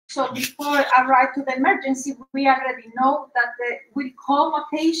So before arrive to the emergency, we already know that we'll call a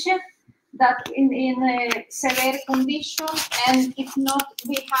patient that in a severe condition, and if not,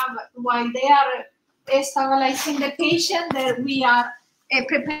 we have, while they are stabilizing the patient, that we are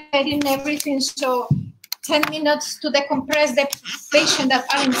preparing everything. So 10 minutes to decompress the patient that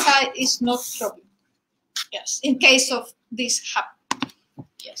are inside is not problem. Yes, in case of this happen.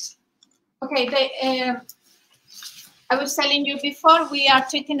 Yes. Okay, I was telling you before, we are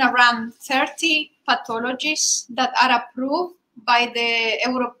treating around 30 pathologies that are approved by the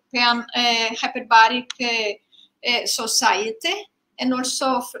European Hyperbaric Society, and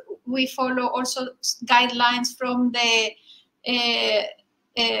also we follow also guidelines from the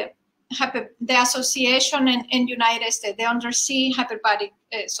association in United States, the Undersea Hyperbaric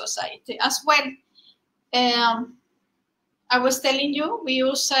Society as well. I was telling you, we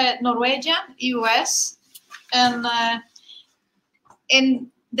use Norwegian, US, and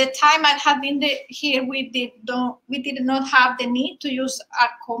in the time I have been here, we did not have the need to use our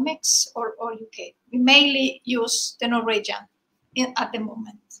comics or UK. We mainly use the Norwegian at the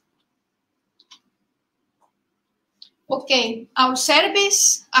moment. Okay, our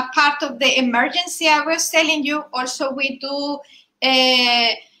service, a part of the emergency I was telling you, also we do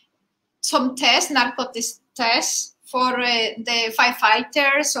some tests, narcotics tests, for the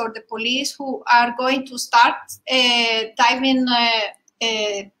firefighters or the police who are going to start diving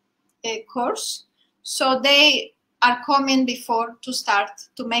course. So they are coming before to start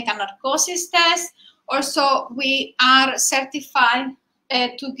to make a narcosis test. Also, we are certified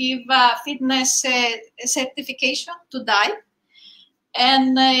to give fitness certification to dive.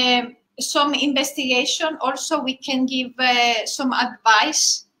 And some investigation, also we can give some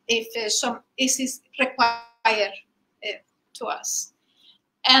advice if some is required to us.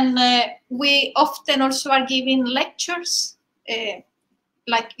 And we often also are giving lectures,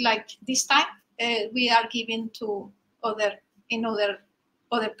 like this time we are giving to other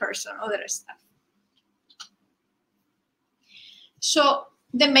person, other staff. So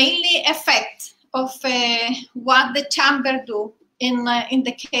the mainly effect of what the chamber do in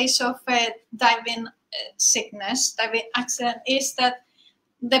the case of diving sickness, diving accident, is that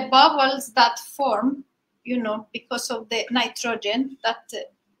the bubbles that form, because of the nitrogen that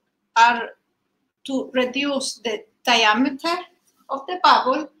are to reduce the diameter of the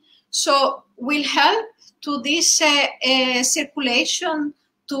bubble, so will help to this circulation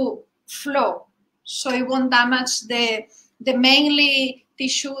to flow, so it won't damage the mainly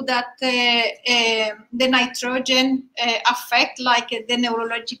tissue that the nitrogen affect, like the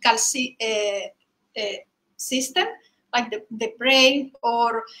neurological system, like the brain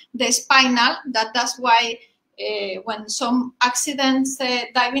or the spinal. That's why when some accidents,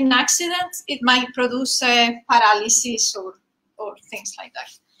 diving accidents, it might produce paralysis or things like that.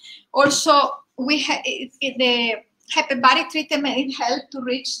 Also, the hyperbaric treatment, it helps to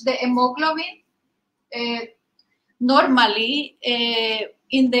reach the hemoglobin. Normally,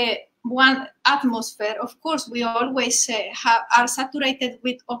 in the 1 atmosphere, of course, we always are saturated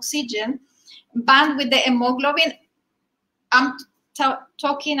with oxygen, but with the hemoglobin, I'm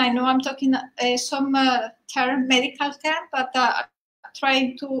talking, I know I'm talking some medical term, but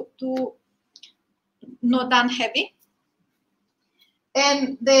trying to not that heavy.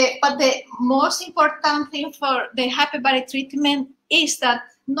 And but the most important thing for the hyperbaric treatment is that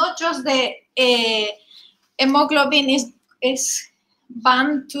not just the hemoglobin is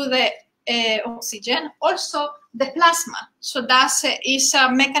bound to the oxygen, also the plasma. So that is a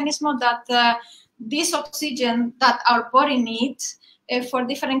mechanism that this oxygen that our body needs for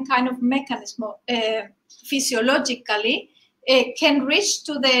different kind of mechanism physiologically can reach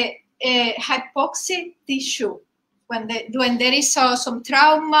to the hypoxic tissue when there is some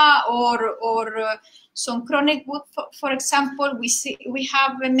trauma or some chronic wound. For example, we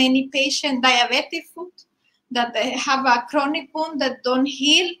have many patient diabetic foot that have a chronic wound that don't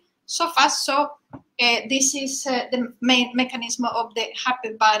heal so fast. So this is the main mechanism of the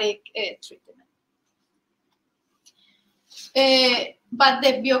hyperbaric treatment. But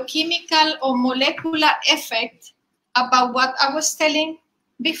the biochemical or molecular effect about what I was telling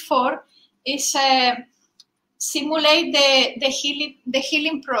before is simulate the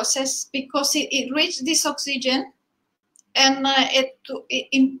healing process, because it reaches this oxygen and it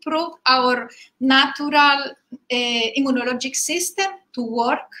improve our natural immunologic system to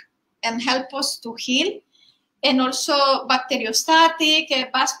work and help us to heal, and also bacteriostatic,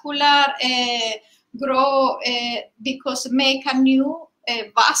 vascular, grow, because make a new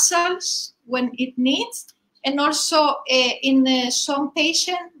vessels when it needs. And also in some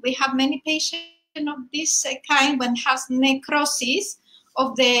patients, we have many patients of this kind when has necrosis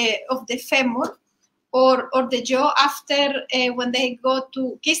of the femur or the jaw after when they go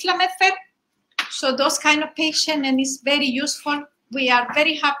to Kisla-Medfed. So those kind of patients, and it's very useful. We are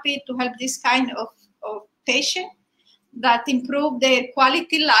very happy to help this kind of patient that improve their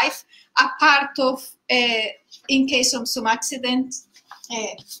quality life, a part of in case of some accident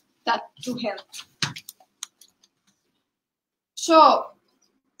that to help. So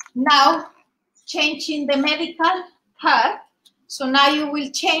now changing the medical part. So now you will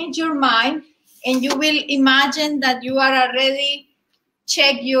change your mind and you will imagine that you are already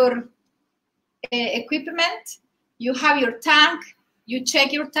check your equipment, you have your tank, you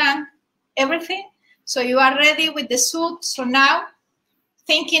check your tank, everything. So you are ready with the suit. So now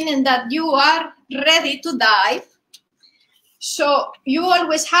thinking in that you are ready to dive. So you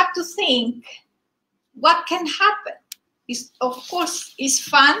always have to think what can happen. Of course, it's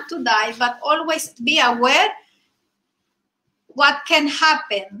fun to dive, but always be aware what can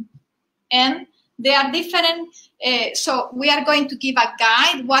happen. And there are different, so we are going to give a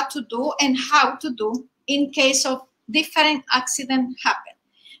guide what to do and how to do in case of different accidents happen.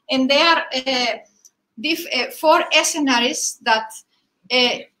 And there are 4 scenarios that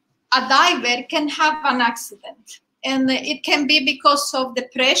a diver can have an accident. And it can be because of the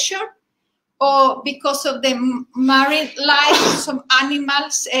pressure or because of the marine life, some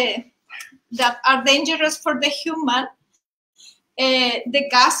animals that are dangerous for the human, the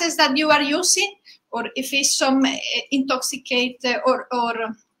gases that you are using, or if it's some intoxicated or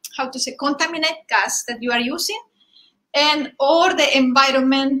how to say, contaminated gas that you are using, and or the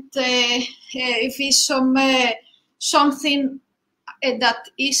environment, if it's some something that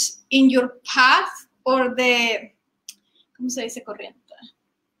is in your path, or the, ¿cómo se dice corriente?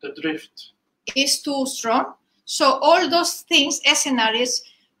 The drift is too strong. So all those things, scenarios,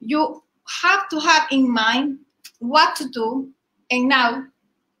 you have to have in mind what to do. And now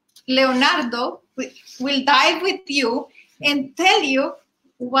Leonardo will dive with you and tell you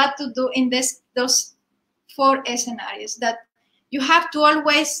what to do in those 4 scenarios that you have to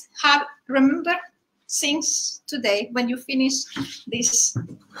always have, remember since today when you finish this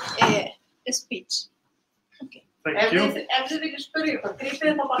speech. Okay. Thank you.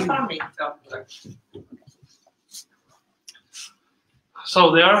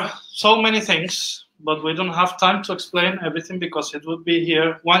 So there are so many things, but we don't have time to explain everything because it would be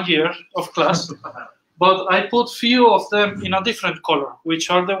here 1 year of class. But I put few of them in a different color, which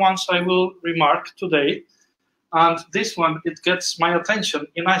are the ones I will remark today. And this one, it gets my attention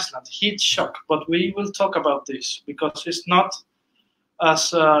in Iceland, heat shock. But we will talk about this because it's not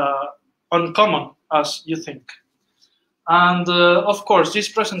as uncommon as you think. And of course, this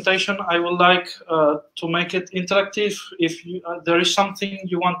presentation, I would like to make it interactive. If there is something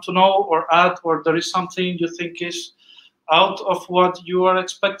you want to know or add, or there is something you think is out of what you are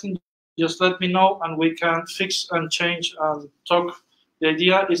expecting, just let me know and we can fix and change and talk. The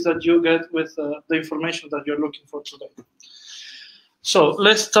idea is that you get with the information that you're looking for today. So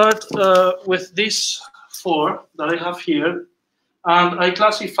let's start with these 4 that I have here. And I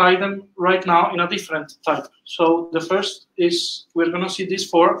classify them right now in a different type. So the first is, we're going to see these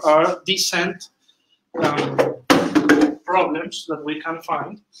 4 are descent problems that we can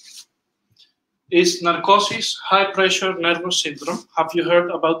find. Is narcosis, high pressure nervous syndrome. Have you heard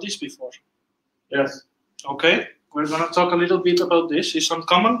about this before? Yes. Okay, we're going to talk a little bit about this. It's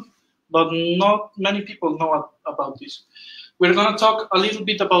uncommon, but not many people know about this. We're going to talk a little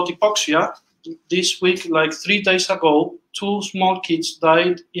bit about hypoxia. This week, like 3 days ago, 2 small kids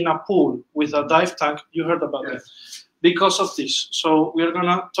died in a pool with a dive tank. You heard about it because of this. So we're going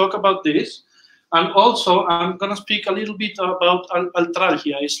to talk about this. And also, I'm going to speak a little bit about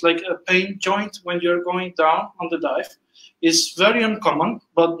arthralgia. It's like a pain joint when you're going down on the dive. It's very uncommon,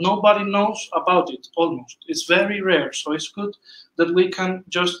 but nobody knows about it almost. It's very rare. So it's good that we can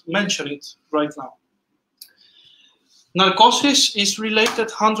just mention it right now. Narcosis is related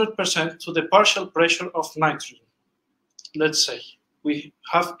 100% to the partial pressure of nitrogen. Let's say we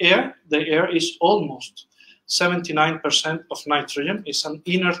have air. The air is almost 79% of nitrogen. It's an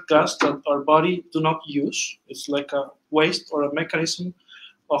inert gas that our body do not use. It's like a waste or a mechanism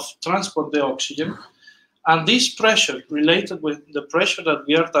of transport the oxygen. And this pressure related with the pressure that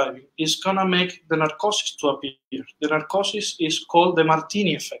we are diving is going to make the narcosis to appear. The narcosis is called the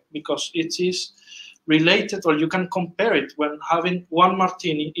Martini effect because it is related, or you can compare it when having 1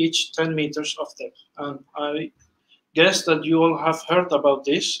 martini each 10 meters of depth. And I guess that you all have heard about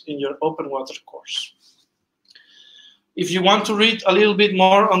this in your open water course. If you want to read a little bit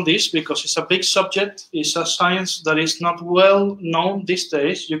more on this, because it's a big subject, it's a science that is not well known these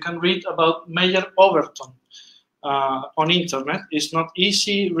days, you can read about Meyer Overton. on internet. It's not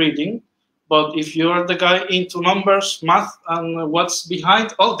easy reading, but if you are the guy into numbers, math, and what's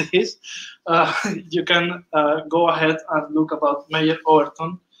behind all this, you can go ahead and look about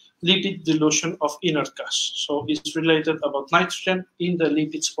Meyer-Overton lipid dilution of inert gas. So it's related about nitrogen in the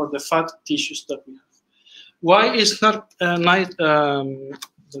lipids or the fat tissues that we have. Why is not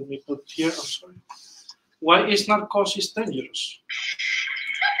let me put here, I'm sorry. Why is narcosis dangerous?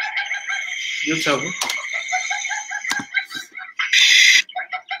 You tell me.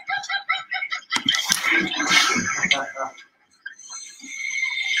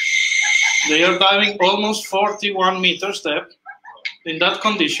 They are diving almost 41 meters depth. In that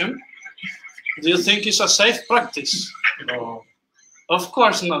condition, do you think it's a safe practice? No. Of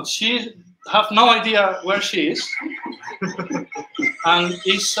course not. She have no idea where she is. And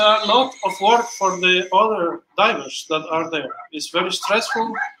it's a lot of work for the other divers that are there. It's very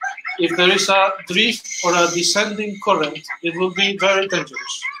stressful. If there is a drift or a descending current, it will be very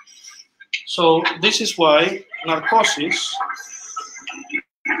dangerous. So this is why narcosis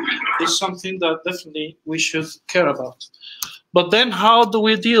is something that definitely we should care about. But then how do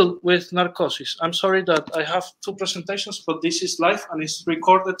we deal with narcosis? I'm sorry that I have two presentations, but this is live and it's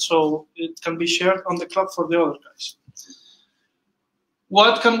recorded, so it can be shared on the club for the other guys.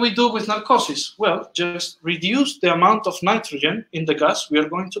 What can we do with narcosis? Well, just reduce the amount of nitrogen in the gas we are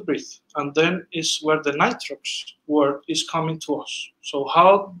going to breathe. And then is where the nitrox word is coming to us. So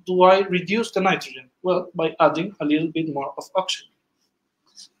how do I reduce the nitrogen? Well, by adding a little bit more of oxygen.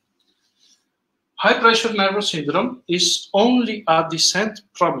 High pressure nervous syndrome is only a descent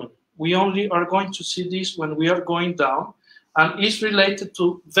problem. We only are going to see this when we are going down, and is related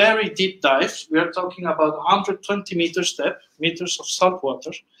to very deep dives. We are talking about 120 meters depth, meters of salt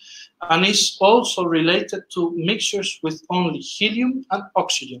water, and is also related to mixtures with only helium and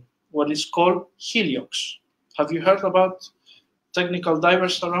oxygen, what is called heliox. Have you heard about technical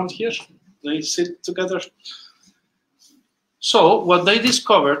divers around here? They sit together. So what they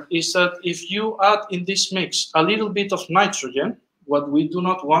discovered is that if you add in this mix a little bit of nitrogen, what we do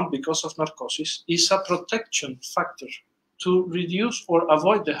not want because of narcosis, is a protection factor to reduce or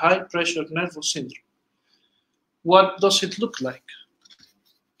avoid the high pressure nervous syndrome. What does it look like?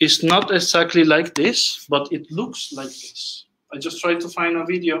 It's not exactly like this, but it looks like this. I just tried to find a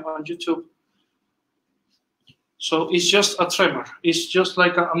video on YouTube. So it's just a tremor. It's just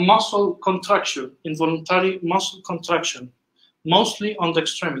like a muscle contraction, involuntary muscle contraction, mostly on the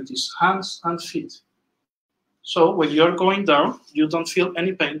extremities, hands and feet. So when you're going down, you don't feel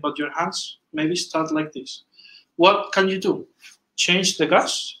any pain, but your hands maybe start like this. What can you do? Change the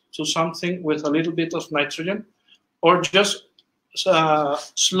gas to something with a little bit of nitrogen, or just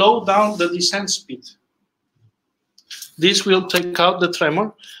slow down the descent speed. This will take out the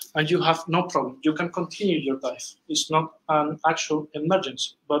tremor, and you have no problem. You can continue your dive. It's not an actual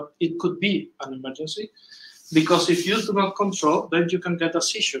emergency, but it could be an emergency, because if you do not control, then you can get a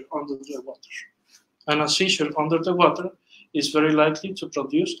seizure under the water. And a seizure under the water is very likely to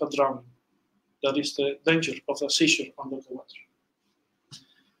produce a drowning. That is the danger of a seizure under the water.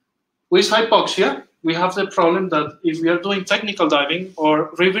 With hypoxia, we have the problem that if we are doing technical diving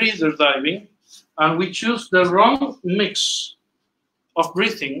or rebreather diving, and we choose the wrong mix of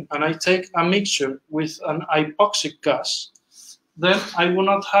breathing, and I take a mixture with an hypoxic gas, then I will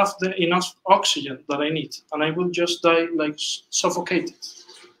not have enough oxygen that I need, and I will just die like suffocated.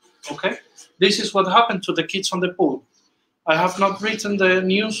 Okay? This is what happened to the kids on the pool. I have not written the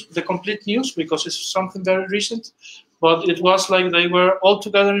news, the complete news, because it's something very recent, but it was like they were all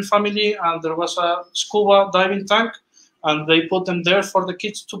together in family, and there was a scuba diving tank, and they put them there for the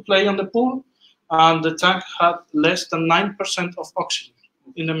kids to play on the pool, and the tank had less than 9% of oxygen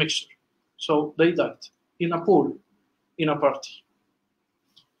in the mixture. So they died in a pool, in a party.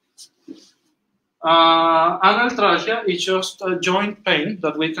 Analalgia is just a joint pain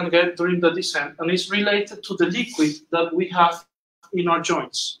that we can get during the descent, and it's related to the liquid that we have in our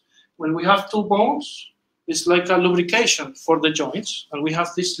joints. When we have two bones, it's like a lubrication for the joints, and we have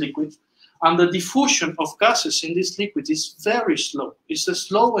this liquid, and the diffusion of gases in this liquid is very slow. It's the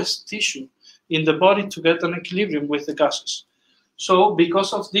slowest tissue in the body to get an equilibrium with the gases. So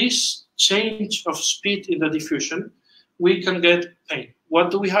because of this change of speed in the diffusion, we can get pain.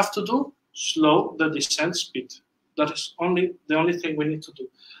 What do we have to do? Slow the descent speed. That is the only thing we need to do.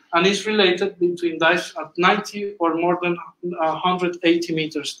 And it's related between dives at 90 or more than 180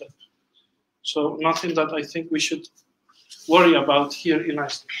 meters depth. So nothing that I think we should worry about here in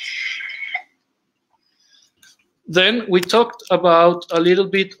Iceland. Then we talked about a little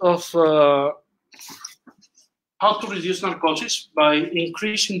bit of how to reduce narcosis by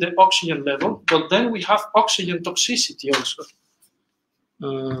increasing the oxygen level, but then we have oxygen toxicity also.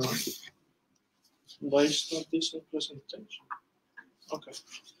 Why is not this a presentation? Okay.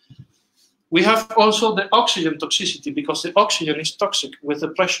 We have also the oxygen toxicity because the oxygen is toxic with the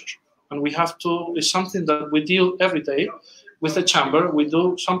pressure. And we have to, it's something that we deal every day with the chamber. We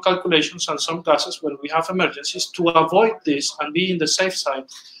do some calculations and some gases when we have emergencies to avoid this and be in the safe side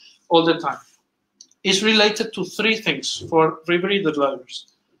all the time. It's related to three things for rebreather divers: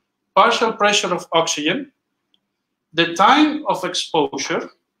 partial pressure of oxygen, the time of exposure,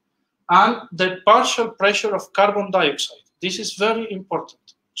 and the partial pressure of carbon dioxide. This is very important.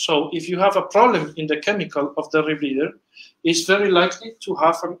 So if you have a problem in the chemical of the rebreather, it's very likely to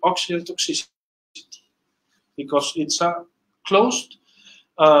have an oxygen toxicity because it's a closed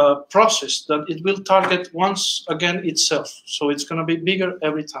process that it will target once again itself. So it's going to be bigger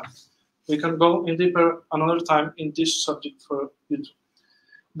every time. We can go in deeper another time in this subject for you.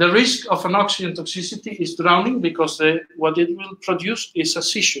 The risk of an oxygen toxicity is drowning because what it will produce is a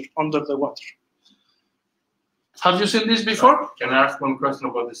seizure under the water. Have you seen this before? Can I ask one question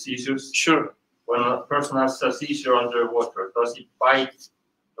about the seizures? Sure. When a person has a seizure underwater, does he bite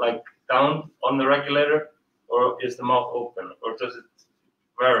like down on the regulator, or is the mouth open, or does it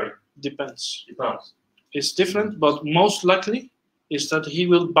vary? Depends. Depends. It's different, but most likely is that he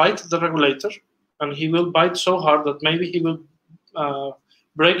will bite the regulator, and he will bite so hard that maybe he will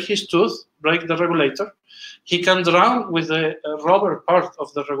break his tooth, break the regulator. He can drown with the rubber part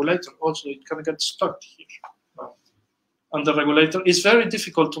of the regulator also. It can get stuck here. And the regulator is very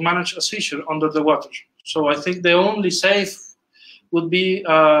difficult to manage a seizure under the water. So I think the only safe would be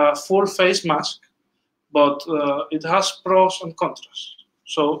a full face mask, but it has pros and cons.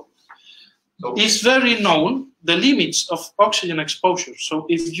 So it's very known the limits of oxygen exposure. So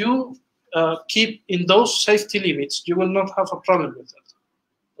if you keep in those safety limits, you will not have a problem with that.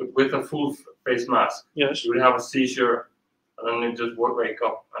 But with a full face mask, yes, you will have a seizure, and then you just wake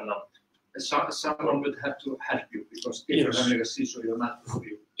up and not. Someone would have to help you because if you're having a seizure, you're not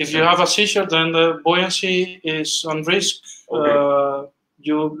free. If you have a seizure, then the buoyancy is on risk. Okay.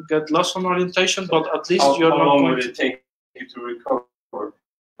 You get loss on orientation, but at least how you're not long going would it take you to recover?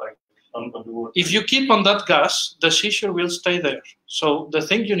 Like on the water? If you keep on that gas, the seizure will stay there. So the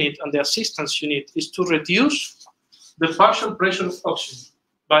thing you need and the assistance you need is to reduce the partial pressure of oxygen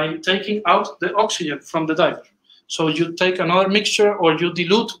by taking out the oxygen from the diver. So you take another mixture, or you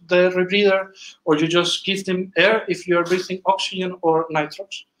dilute the rebreather, or you just give them air if you are breathing oxygen or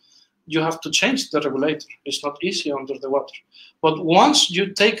nitrox. You have to change the regulator. It's not easy under the water. But once you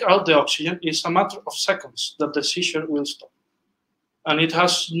take out the oxygen, it's a matter of seconds that the seizure will stop. And it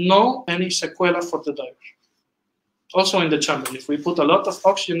has any sequela for the diver. Also in the chamber, if we put a lot of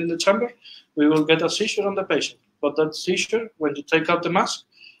oxygen in the chamber, we will get a seizure on the patient. But that seizure, when you take out the mask,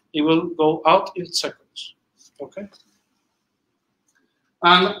 it will go out in seconds. Okay.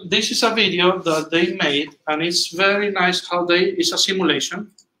 And this is a video that they made, and it's very nice how it's a simulation,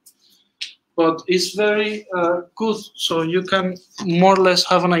 but it's very good, so you can more or less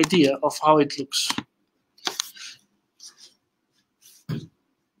have an idea of how it looks.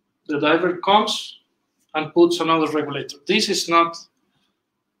 The diver comes and puts another regulator. This is not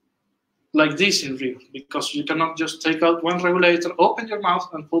like this in real, because you cannot just take out one regulator, open your mouth,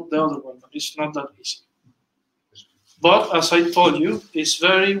 and put the other one. But it's not that easy. But as I told you, it's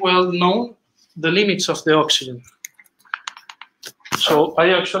very well known the limits of the oxygen. So I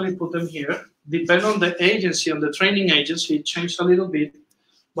actually put them here. Depending on the agency and the training agency, it changed a little bit.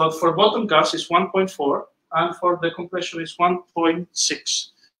 But for bottom gas, it's 1.4, and for decompression, it's 1.6.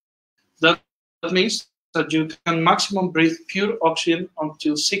 That means that you can maximum breathe pure oxygen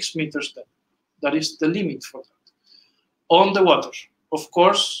until 6 meters depth. That is the limit for that. On the water, of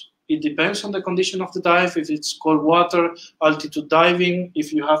course, it depends on the condition of the dive. If it's cold water, altitude diving,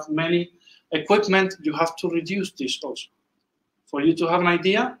 if you have many equipment, you have to reduce this also. For you to have an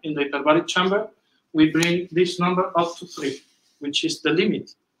idea, in the hyperbaric chamber, we bring this number up to 3, which is the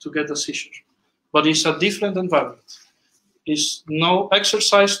limit to get a seizure. But it's a different environment. It's no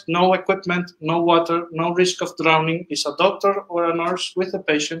exercise, no equipment, no water, no risk of drowning. It's a doctor or a nurse with a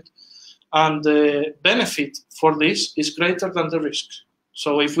patient, and the benefit for this is greater than the risk.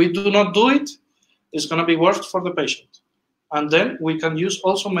 So if we do not do it, it's going to be worse for the patient. And then we can use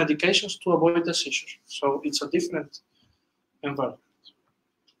also medications to avoid the seizure. So it's a different environment.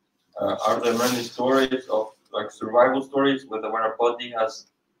 Are there many stories of like survival stories where a body has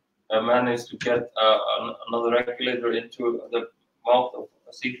managed to get another regulator into the mouth of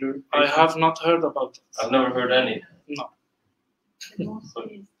a seizure? I have not heard about it. I've never heard any. No.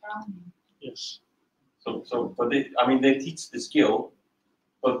 Yes. But they teach the skill,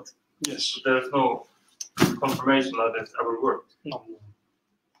 but Yes. there's no confirmation that it's ever worked. No.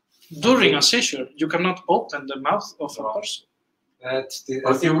 During a seizure, you cannot open the mouth of a person.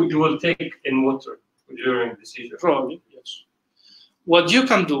 But you will take in water during the seizure. Probably, yes. What you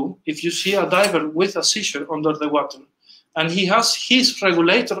can do, if you see a diver with a seizure under the water, and he has his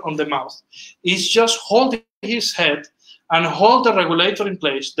regulator on the mouth, is just holding his head and hold the regulator in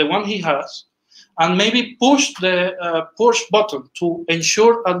place, the one he has, and maybe push the push button to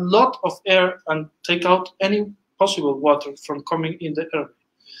ensure a lot of air and take out any possible water from coming in the air.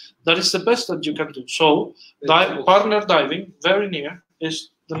 That is the best that you can do. So partner diving, very near,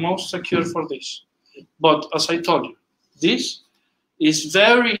 is the most secure for this. But as I told you, this is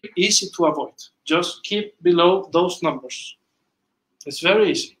very easy to avoid. Just keep below those numbers. It's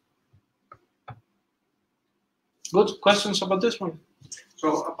very easy. Good questions about this one?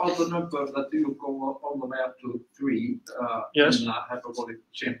 So about the number that you go all the way up to 3 Yes. in a hyperbaric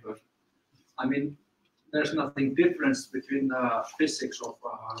chamber, I mean, there's nothing difference between the physics of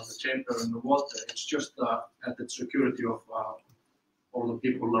the chamber and the water. It's just the security of all the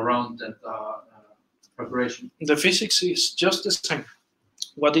people around and preparation. The physics is just the same.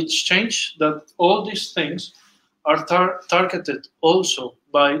 What it's changed, that all these things are targeted also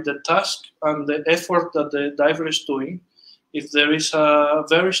by the task and the effort that the diver is doing. If there is a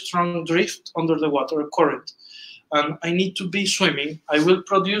very strong drift under the water, a current, and I need to be swimming, I will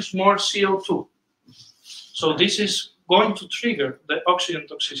produce more CO2. So this is going to trigger the oxygen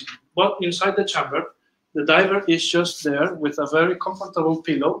toxicity. But inside the chamber, the diver is just there with a very comfortable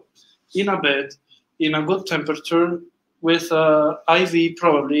pillow, in a bed, in a good temperature, with IV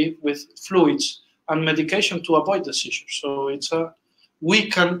probably, with fluids and medication to avoid the seizure. So we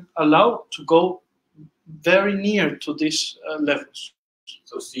can allow to go very near to these levels.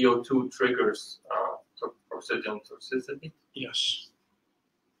 So CO2 triggers oxygen toxicity? Yes.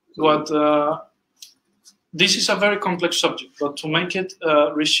 This is a very complex subject, but to make it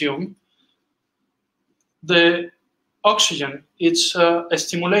resume, the oxygen, it's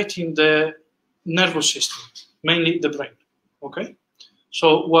stimulating the nervous system, mainly the brain, okay?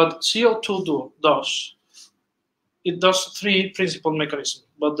 So what CO2 does, it does 3 principal mechanisms,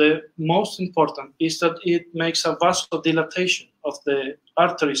 but the most important is that it makes a vasodilatation of the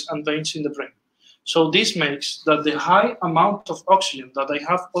arteries and veins in the brain. So this makes that the high amount of oxygen that I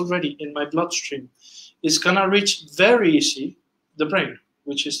have already in my bloodstream is gonna reach very easy the brain,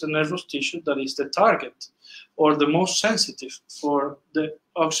 which is the nervous tissue that is the target or the most sensitive for the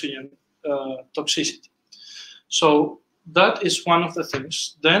oxygen toxicity. So that is one of the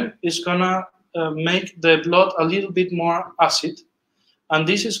things. Then it's gonna make the blood a little bit more acid, and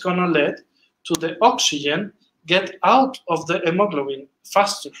this is gonna lead to the oxygen get out of the hemoglobin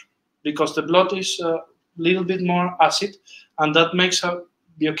faster because the blood is a little bit more acid, and that makes a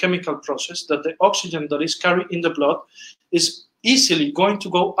biochemical process that the oxygen that is carried in the blood is easily going to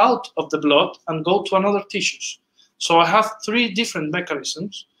go out of the blood and go to another tissues. So I have 3 different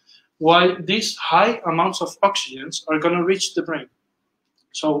mechanisms why these high amounts of oxygens are going to reach the brain.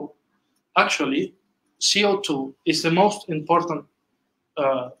 So actually, CO2 is the most important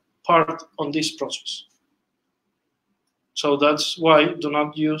part on this process. So that's why do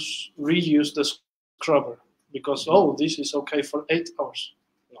not reuse the scrubber, because, oh, this is okay for 8 hours.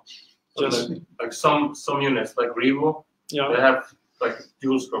 No. Just, like some units, like Revo, yeah. They have like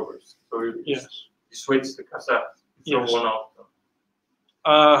dual scrubbers. So you switch the cassette, throw one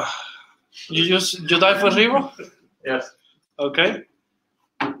out. You dive with Revo? Yes. Okay.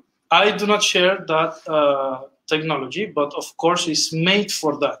 I do not share that technology, but of course it's made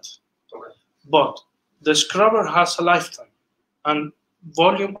for that. Okay. But the scrubber has a lifetime and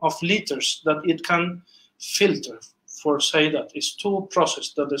volume of liters that it can filter for, say that. It's 2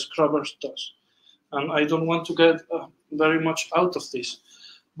 processes that the scrubber does. And I don't want to get very much out of this.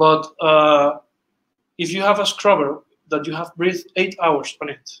 But if you have a scrubber that you have breathed 8 hours on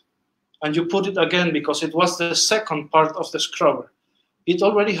it, and you put it again because it was the second part of the scrubber, it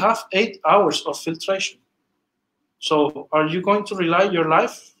already have 8 hours of filtration. So are you going to rely your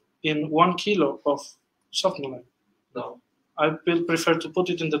life in 1 kilo of softmaline? No. I will prefer to put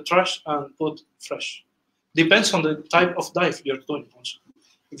it in the trash and put fresh. Depends on the type of dive you're doing also.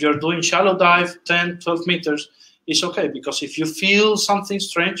 If you're doing shallow dive, 10, 12 meters, it's okay, because if you feel something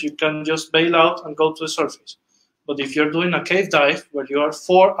strange, you can just bail out and go to the surface. But if you're doing a cave dive where you are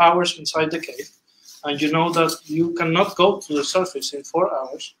 4 hours inside the cave, and you know that you cannot go to the surface in 4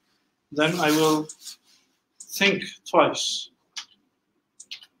 hours, then I will think twice.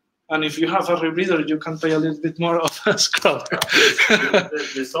 And if you have a rebreather, you can pay a little bit more of a scrubber.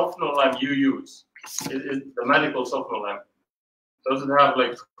 The softmaline you use, the medical software lamp, does it have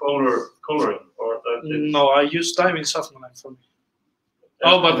like coloring or? No, I use diving software lamp for me.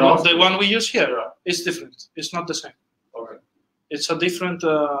 Oh, but no, the one we use here is different. It's not the same. Okay. It's a different,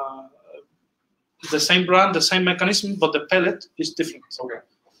 the same brand, the same mechanism, but the pellet is different. Okay.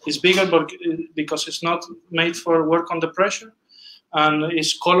 It's bigger, but because it's not made for work under pressure, and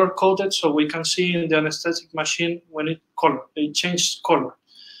it's color coded, so we can see in the anesthetic machine when it changes color.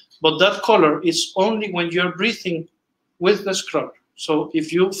 But that color is only when you're breathing with the scrubber. So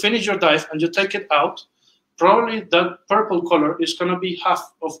if you finish your dive and you take it out, probably that purple color is going to be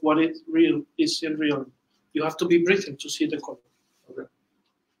half of what it is in real. You have to be breathing to see the color. Okay.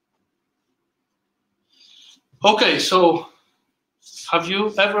 Okay, so have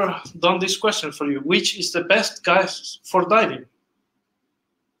you ever done this question for you? Which is the best gas for diving?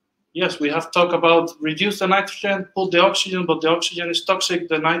 Yes, we have talked about reduce the nitrogen, put the oxygen, but the oxygen is toxic,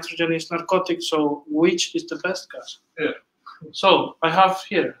 the nitrogen is narcotic, so which is the best gas? Yeah. So I have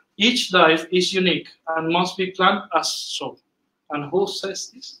here, each dive is unique and must be planned as so. And who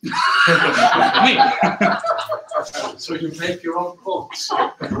says this? Me. So you make your own quotes.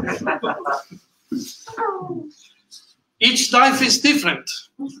 Each dive is different.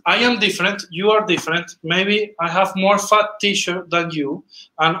 I am different, you are different. Maybe I have more fat tissue than you,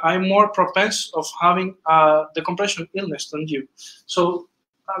 and I'm more propense of having decompression illness than you. So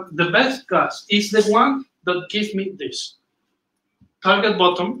the best gas is the one that gives me this. Target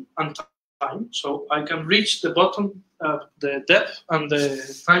bottom and time, so I can reach the bottom, the depth and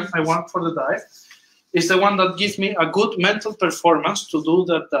the time I want for the dive. Is the one that gives me a good mental performance to do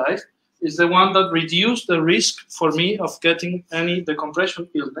that dive. Is the one that reduces the risk for me of getting any decompression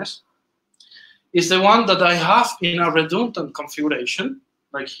illness. Is the one that I have in a redundant configuration,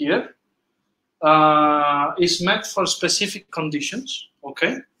 like here. Is meant for specific conditions,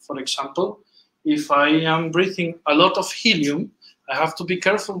 okay? For example, if I am breathing a lot of helium, I have to be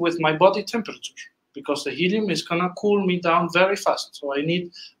careful with my body temperature because the helium is gonna cool me down very fast. So I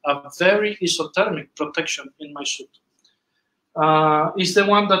need a very isothermic protection in my suit. Is the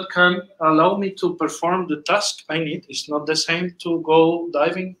one that can allow me to perform the task I need. It's not the same to go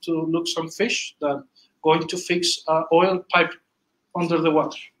diving to look some fish than going to fix an oil pipe under the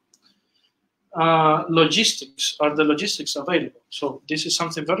water. Logistics, are the logistics available? So this is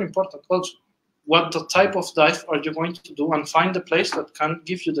something very important also. What the type of dive are you going to do and find the place that can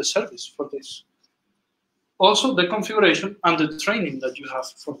give you the service for this. Also the configuration and the training that you have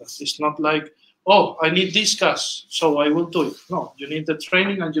for that. It's not like, oh, I need this gas, so I will do it. No, you need the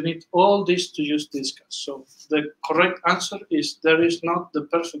training and you need all this to use this gas. So the correct answer is there is not the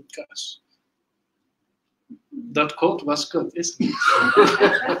perfect gas. That quote was good, isn't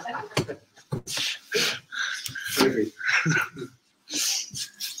it?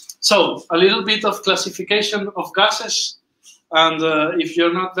 So a little bit of classification of gases. And if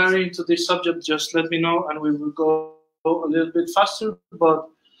you're not very into this subject, just let me know and we will go a little bit faster. But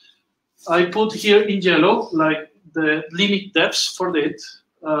I put here in yellow, like the limit depths for it,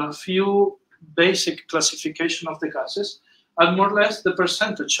 a few basic classification of the gases, and more or less the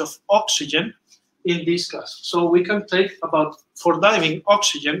percentage of oxygen in this gas. So we can take about, for diving,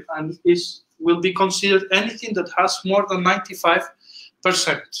 oxygen, and will be considered anything that has more than 95%.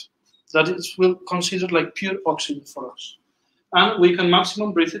 That is will considered like pure oxygen for us. And we can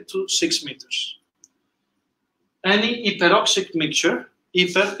maximum breathe it to 6 meters. Any hyperoxic mixture,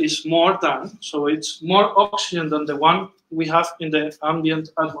 hyper is more than, so it's more oxygen than the one we have in the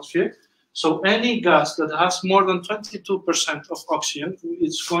ambient atmosphere. So any gas that has more than 22% of oxygen,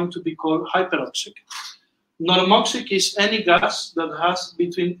 it's going to be called hyperoxic. Normoxic is any gas that has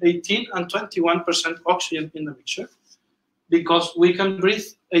between 18 and 21% oxygen in the mixture, because we can breathe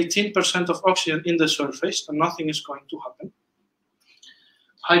 18% of oxygen in the surface and nothing is going to happen.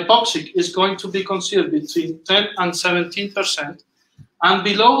 Hypoxic is going to be considered between 10 and 17%, and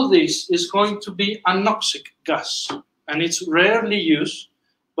below this is going to be anoxic gas, and it's rarely used,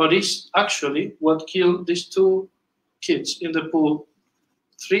 but it's actually what killed these 2 kids in the pool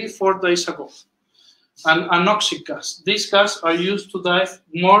 3-4 days ago. An anoxic gas. These gas are used to dive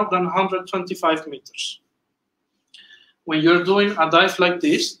more than 125 meters. When you're doing a dive like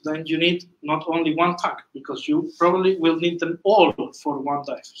this, then you need not only one tank, because you probably will need them all for one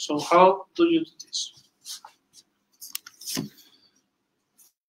dive. So how do you do this?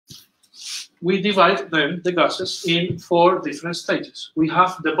 We divide them, the gases, in 4 different stages. We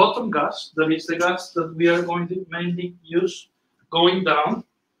have the bottom gas, that is the gas that we are going to mainly use going down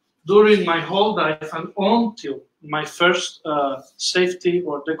during my whole dive and until my first safety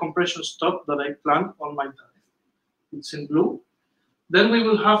or decompression stop that I plan on my dive. It's in blue. Then we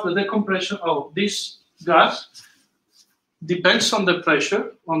will have the decompression of this gas. Depends on the pressure,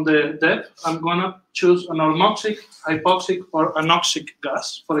 on the depth. I'm gonna choose an normoxic, hypoxic, or anoxic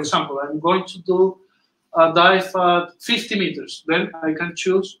gas. For example, I'm going to do a dive at 50 meters. Then I can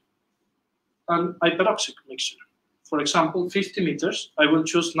choose an hyperoxic mixture. For example, 50 meters, I will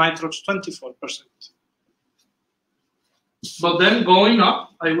choose nitrox 24%. But then going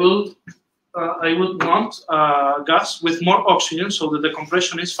up, I would want a gas with more oxygen, so that the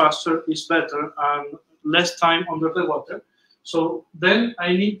compression is faster, is better, and less time under the water. So then I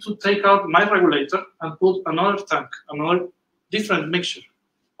need to take out my regulator and put another tank, another different mixture,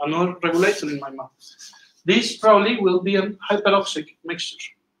 another regulator in my mouth. This probably will be a hyperoxic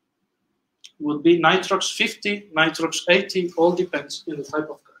mixture. Would be nitrox 50, nitrox 80, all depends on the type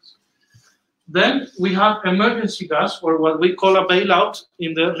of gas. Then we have emergency gas, or what we call a bailout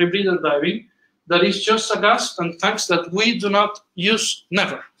in the rebreather diving. That is just a gas and tanks that we do not use,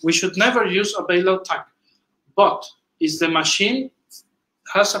 never. We should never use a bailout tank. But if the machine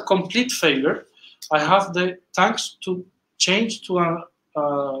has a complete failure, I have the tanks to change to a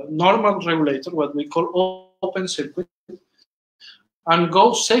normal regulator, what we call open circuit, and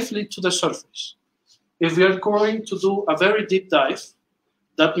go safely to the surface. If we are going to do a very deep dive,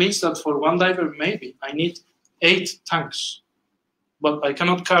 that means that for one diver, maybe I need 8 tanks, but I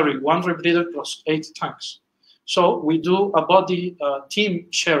cannot carry one rebreather plus 8 tanks. So we do a body team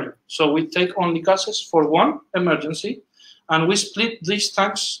sharing. So we take only gases for one emergency, and we split these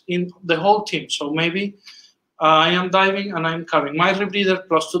tanks in the whole team. So maybe I am diving and I'm carrying my rebreather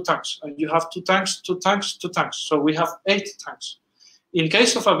plus 2 tanks, and you have 2 tanks, 2 tanks, 2 tanks. So we have 8 tanks. In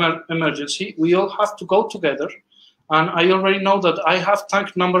case of an emergency, we all have to go together, and I already know that I have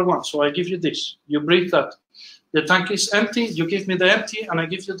tank number 1, so I give you this. You breathe that. The tank is empty, you give me the empty, and I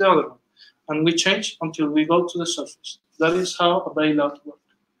give you the other one. And we change until we go to the surface. That is how a bailout works.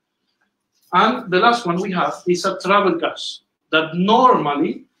 And the last one we have is a travel gas that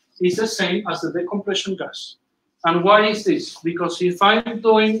normally is the same as the decompression gas. And why is this? Because if I'm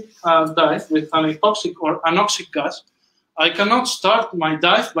doing a dive with an hypoxic or anoxic gas, I cannot start my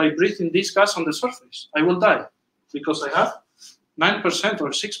dive by breathing this gas on the surface. I will die because I have 9% or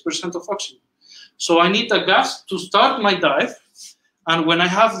 6% of oxygen. So I need a gas to start my dive, and when I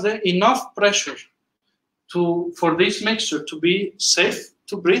have the enough pressure for this mixture to be safe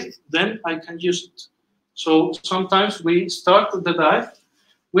to breathe, then I can use it. So sometimes we start the dive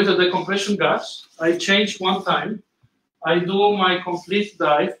with a decompression gas. I change one time. I do my complete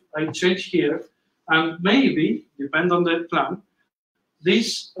dive. I change here. And maybe, depend on the plan,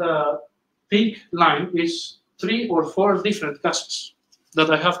 this pink line is 3 or 4 different gases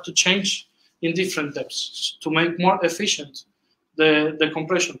that I have to change in different depths to make more efficient the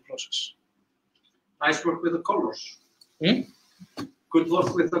compression process. Nice work with the colors. Hmm? Good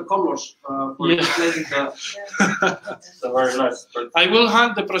luck with the colors for explaining the... So very nice. I will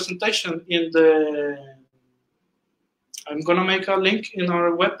have the presentation in the... I'm going to make a link in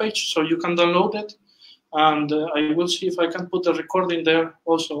our webpage so you can download it. And I will see if I can put the recording there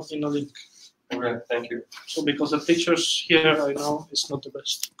also in a link. Okay, thank you. So because the pictures here, I know, is not the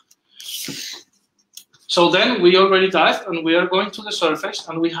best. So then we already dived and we are going to the surface,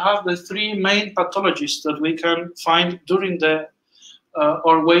 and we have the 3 main pathologies that we can find during the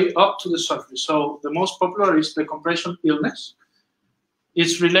our way up to the surface. So the most popular is the compression illness.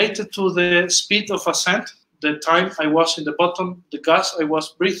 It's related to the speed of ascent, the time I was in the bottom, the gas I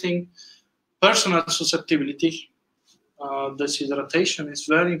was breathing, personal susceptibility. Dehydration is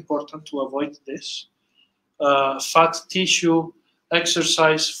very important to avoid this. Fat tissue,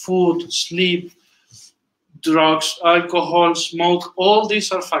 exercise, food, sleep, drugs, alcohol, smoke, all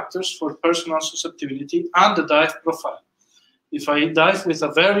these are factors for personal susceptibility, and the dive profile. If I dive with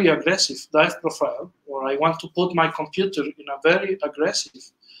a very aggressive dive profile, or I want to put my computer in a very aggressive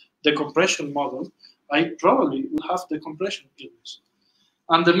decompression model, I probably will have decompression illness.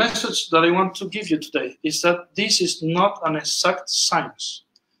 And the message that I want to give you today is that this is not an exact science.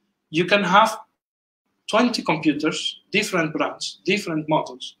 You can have 20 computers, different brands, different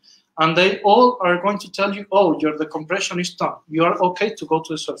models, and they all are going to tell you, oh, your decompression is done. You are okay to go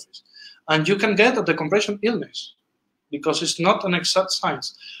to the surface. And you can get a decompression illness because it's not an exact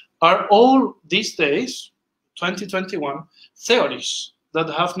science. Are all these days, 2021, theories that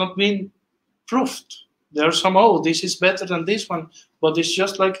have not been proved. There are some, oh, this is better than this one, but it's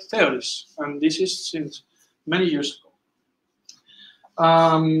just like theories. And this is since many years ago.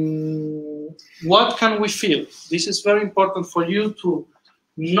 What can we feel? This is very important for you to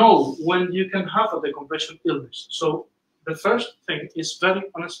know when you can have a decompression illness. So the first thing is very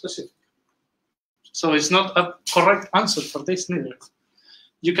unspecific. So it's not a correct answer for this neither.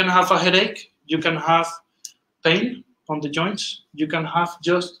 You can have a headache, you can have pain on the joints, you can have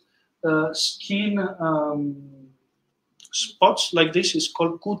just skin spots like this. It's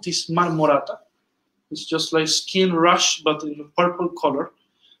called cutis marmorata. It's just like skin rash, but in a purple color.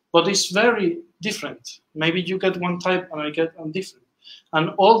 But it's very different. Maybe you get one type and I get one different.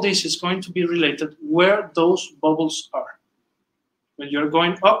 And all this is going to be related where those bubbles are. When you're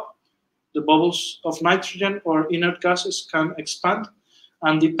going up, the bubbles of nitrogen or inert gases can expand,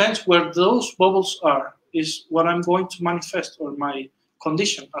 and depends where those bubbles are is what I'm going to manifest, or my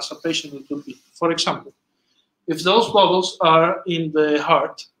condition as a patient it will be. For example, if those bubbles are in the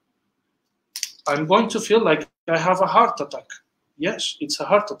heart, I'm going to feel like I have a heart attack. Yes, it's a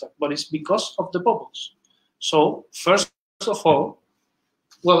heart attack, but it's because of the bubbles. So first of all,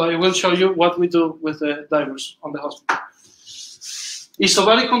 well, I will show you what we do with the divers on the hospital.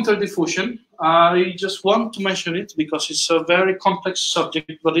 Isobaric counterdiffusion, I just want to mention it because it's a very complex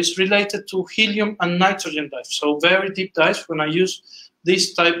subject, but it's related to helium and nitrogen dives. So very deep dives when I use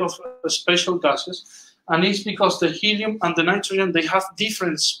this type of special gases. And it's because the helium and the nitrogen, they have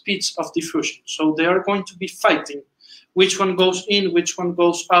different speeds of diffusion. So they are going to be fighting. Which one goes in, which one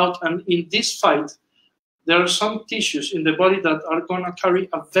goes out. And in this fight, there are some tissues in the body that are going to carry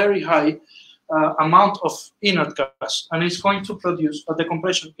a very high amount of inert gas, and it's going to produce a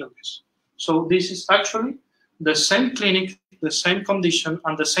decompression illness. So this is actually the same clinic, the same condition,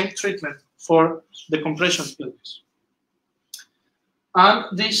 and the same treatment for decompression illness.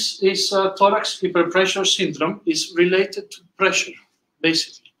 And this is thorax hyperpressure syndrome, is related to pressure,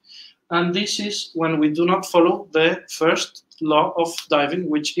 basically. And this is when we do not follow the first law of diving,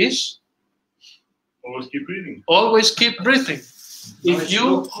 which is always keep breathing. Always keep breathing. If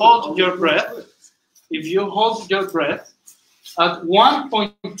you hold your breath, at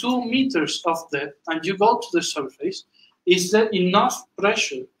 1.2 meters of depth and you go to the surface, is there enough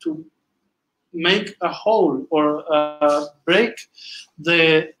pressure to make a hole or break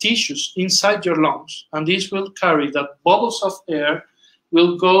the tissues inside your lungs? And this will carry that bubbles of air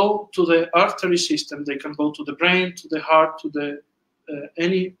will go to the artery system. They can go to the brain, to the heart, to the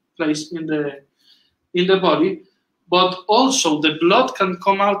any place in the body. But also the blood can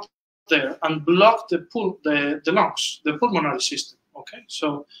come out there and block the lungs, the pulmonary system. Okay,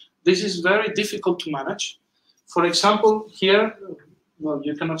 so this is very difficult to manage. For example, here, well,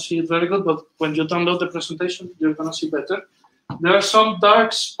 you cannot see it very good, but when you download the presentation, you're gonna see better. There are some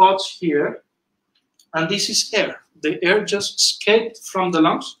dark spots here, and this is air. The air just escaped from the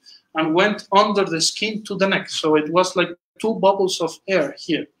lungs and went under the skin to the neck. So it was like two bubbles of air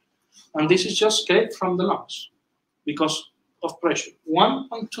here, and this is just escaped from the lungs because of pressure,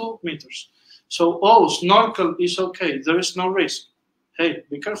 1.2 meters. So, oh, snorkel is okay, there is no risk. Hey,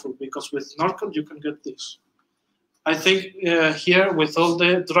 be careful, because with snorkel you can get this. I think here with all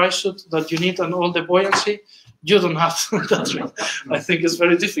the dry suit that you need and all the buoyancy, you don't have that risk. I think it's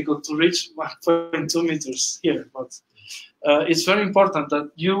very difficult to reach 1.2 meters here, but it's very important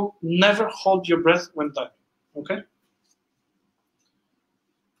that you never hold your breath when diving, okay?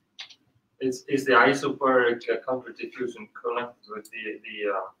 Is the isobaric counterdiffusion connected with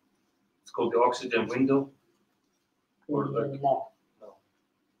it's called the oxygen window? Or like, no.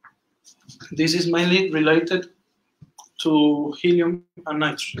 This is mainly related to helium and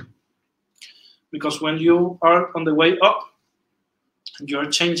nitrogen. Because when you are on the way up, and you're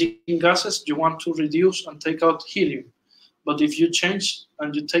changing gases, you want to reduce and take out helium. But if you change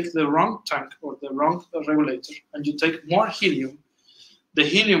and you take the wrong tank or the wrong regulator, and you take more helium, the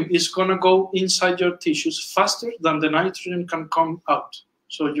helium is going to go inside your tissues faster than the nitrogen can come out.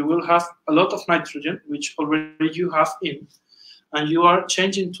 So you will have a lot of nitrogen, which already you have in, and you are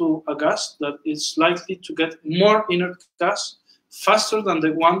changing to a gas that is likely to get more inert gas faster than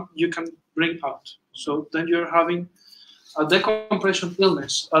the one you can bring out. So then you're having a decompression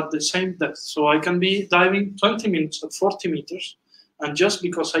illness at the same depth. So I can be diving 20 minutes at 40 meters, and just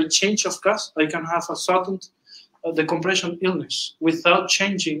because I change of gas, I can have a sudden decompression illness without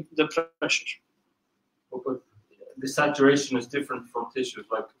changing the pressure. but the saturation is different from tissues,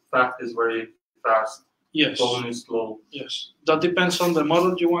 like fat is very fast, Yes. bone is slow. Yes, that depends on the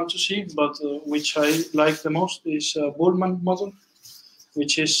model you want to see, but which I like the most is Bullman model,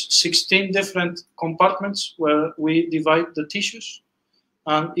 which is 16 different compartments where we divide the tissues,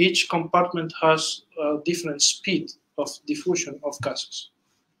 and each compartment has a different speed of diffusion of gases.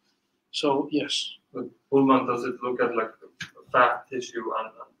 So yes. But Pullman, does it look at like fat tissue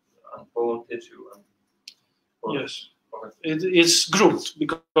and bone tissue? Or, Yes. Okay. It is grouped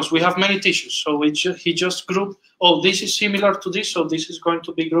because we have many tissues. So he just grouped, oh, this is similar to this, so this is going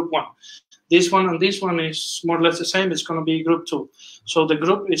to be group 1. This one and this one is more or less the same. It's going to be group 2. So the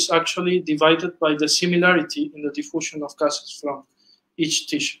group is actually divided by the similarity in the diffusion of gases from each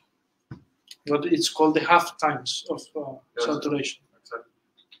tissue. But it's called the half times of saturation. Exactly.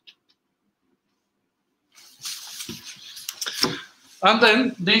 And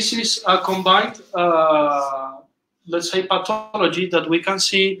then this is a combined, let's say, pathology that we can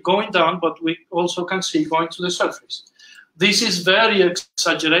see going down, but we also can see going to the surface. This is very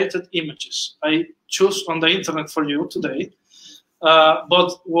exaggerated images I choose on the internet for you today.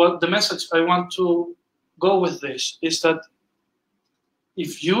 But what the message I want to go with this is that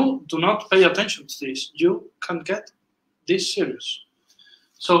if you do not pay attention to this, you can get this serious.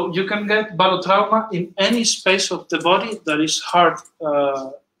 So you can get barotrauma in any space of the body that is hard,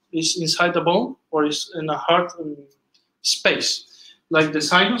 is inside the bone or is in a hard space. Like the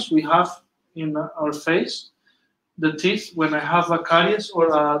sinus we have in our face, the teeth, when I have a caries or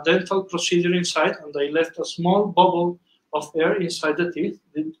a dental procedure inside and I left a small bubble of air inside the teeth,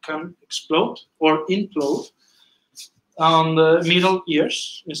 it can explode or implode. And the middle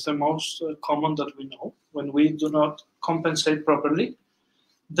ears is the most common that we know when we do not compensate properly.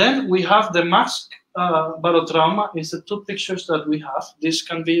 Then we have the mask barotrauma, is the 2 pictures that we have. This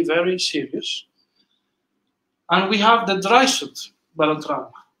can be very serious. And we have the dry suit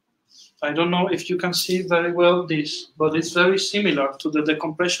barotrauma. I don't know if you can see very well this, but it's very similar to the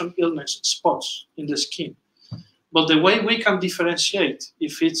decompression illness spots in the skin. But the way we can differentiate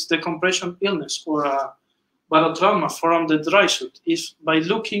if it's decompression illness or a barotrauma from the dry suit is by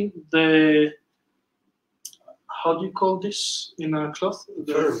looking the, how do you call this in a cloth?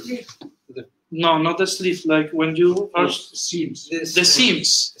 No, not the sleeve, like when you are seams. The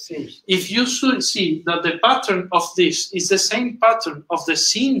seams. If you should see that the pattern of this is the same pattern of the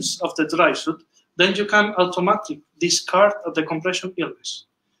seams of the dry suit, then you can automatically discard a decompression illness.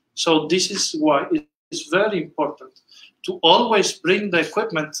 So this is why it is very important to always bring the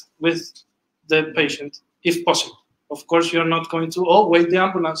equipment with the patient if possible. Of course, you're not going to, wait the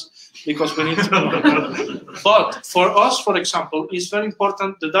ambulance because we need to know. But for us, for example, it's very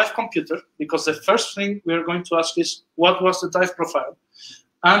important the dive computer, because the first thing we're going to ask is what was the dive profile?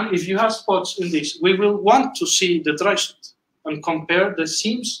 And if you have spots in this, we will want to see the dry suit and compare the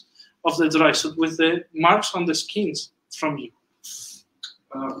seams of the dry suit with the marks on the skins from you.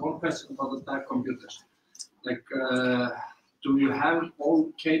 One question about the dive computers. Like, do you have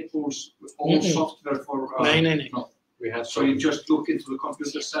all cables, all software for? No. We have So you just look into the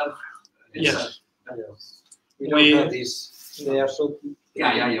computer cell? Yes. We don't have these. They are so.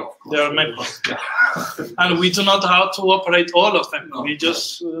 Yeah, of course. There are many. And we do not know how to operate all of them. No. We're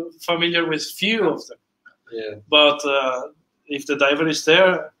just familiar with few of them. Yeah. But if the diver is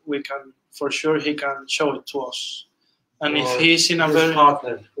there, we can, for sure, he can show it to us. And if he's in a his very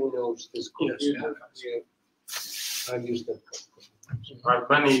partner who knows this computer, I've used that. I have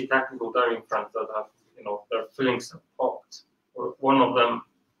many technical diving friends that have, their fillings are popped. Or one of them,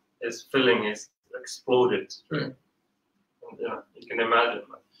 his filling is exploded. And, you can imagine.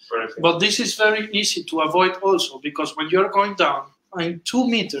 But this is very easy to avoid also, because when you're going down in 2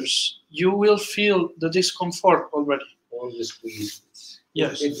 meters, you will feel the discomfort already. All the squeeze.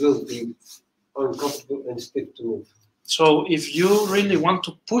 Yes. It will be uncomfortable and stiff to move. So if you really want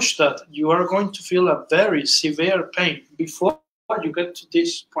to push that, you are going to feel a very severe pain before you get to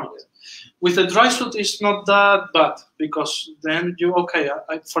this point. With the dry suit, it's not that bad, because then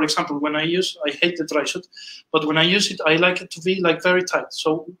for example, when I hate the dry suit, but when I use it, I like it to be like very tight.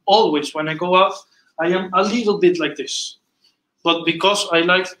 So always when I go out, I am a little bit like this. But because I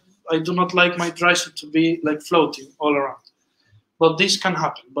do not like my dry suit to be like floating all around. But this can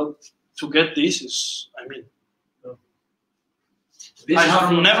happen. But to get this is, I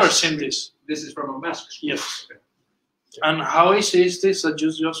have never seen this. This is from a mask? Yes. Okay. And how easy is this that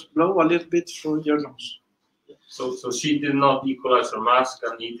you just blow a little bit through your nose? So she did not equalize her mask,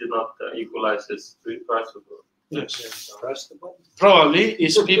 and he did not equalize his dry suit. Yes. Probably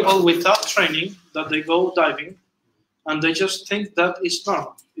it's people without training that they go diving, and they just think that is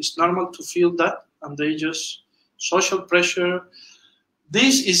normal. It's normal to feel that, and they just social pressure.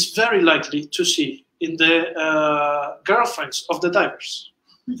 This is very likely to see in the girlfriends of the divers.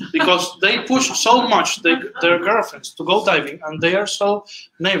 Because they push so much their girlfriends to go diving, and they are so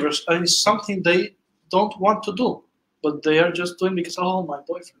nervous, and it's something they don't want to do, but they are just doing because, my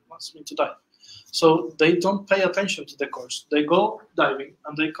boyfriend wants me to dive. So they don't pay attention to the course. They go diving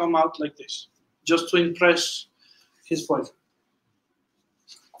and they come out like this, just to impress his boyfriend.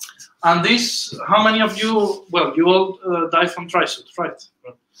 And this, how many of you, you all dive from dry suit, right?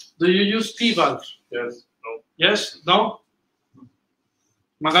 Do you use P-valve? Yes. No. Yes? No?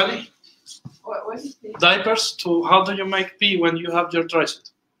 Magali? What is this? Diapers to how do you make pee when you have your dry suit?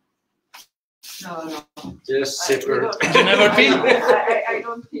 No. Just We zipper. don't- You never pee? I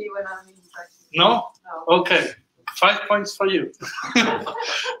don't pee when I'm in practice. No? No. Okay, 5 points for you.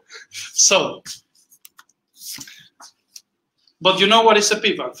 So, but you know what is a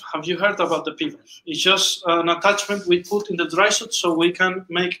pee valve? Have you heard about the pee valve? It's just an attachment we put in the dry suit so we can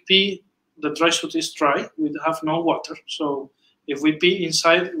make pee. The dry suit is dry, we have no water. So if we pee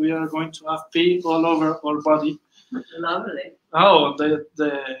inside, we are going to have pee all over our body. Lovely. Oh,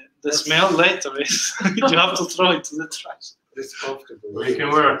 the smell later is you have to throw it to the trash. It's comfortable. Well, you can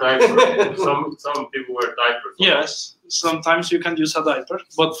wear a diaper. Some people wear diapers. Yes, sometimes you can use a diaper,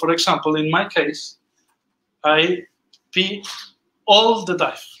 but for example, in my case, I pee all the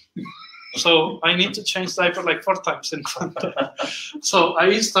dive. So I need to change diaper like 4 times in one day. So I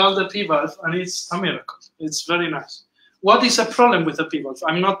installed the pee valve and it's a miracle. It's very nice. What is a problem with the pee valve?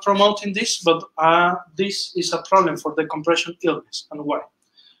 I'm not promoting this, but this is a problem for the compression illness. And why?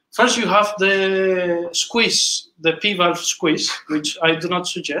 First, you have the squeeze, the pee valve squeeze, which I do not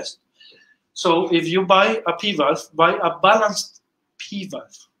suggest. So if you buy a pee valve, buy a balanced pee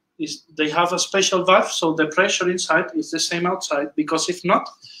valve. They have a special valve, so the pressure inside is the same outside, because if not,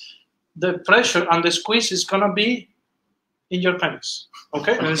 the pressure and the squeeze is going to be in your penis,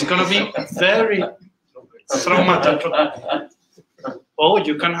 okay? And it's going to be very traumatic. Oh,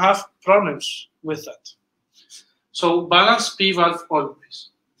 you can have problems with that. So balance P valve always.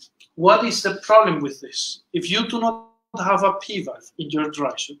 What is the problem with this? If you do not have a P valve in your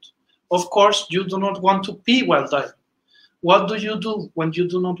dry suit, of course, you do not want to pee while diving. What do you do when you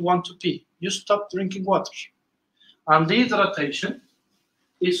do not want to pee? You stop drinking water. And dehydration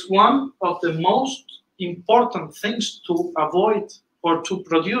is one of the most important things to avoid or to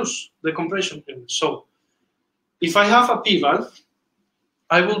produce the compression illness. So if I have a P valve,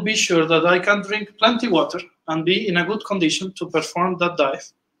 I will be sure that I can drink plenty water and be in a good condition to perform that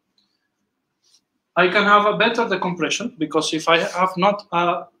dive. I can have a better decompression, because if I have not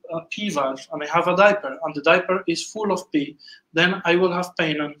a P valve and I have a diaper and the diaper is full of pee, then I will have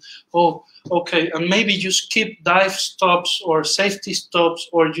pain and, oh, okay, and maybe you skip dive stops or safety stops,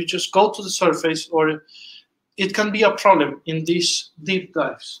 or you just go to the surface, or it can be a problem in these deep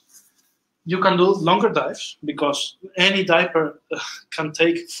dives. You can do longer dives, because any diaper can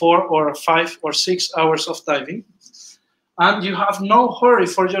take 4 or 5 or 6 hours of diving, and you have no hurry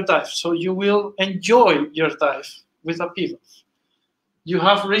for your dive, so you will enjoy your dive with a P valve. You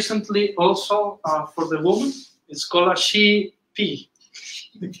have recently also, for the woman, it's called a she-P,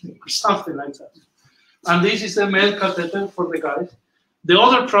 something like that. And this is the male catheter for the guy. The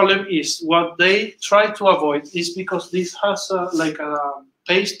other problem is what they try to avoid is because this has like a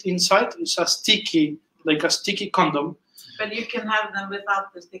paste inside. It's a sticky, like a sticky condom. But you can have them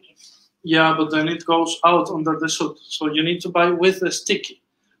without the sticky. Yeah, but then it goes out under the suit. So you need to buy with the sticky.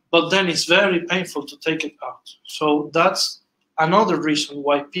 But then it's very painful to take it out. So that's another reason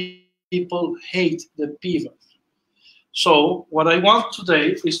why people hate the P valve. So what I want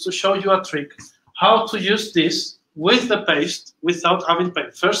today is to show you a trick how to use this with the paste without having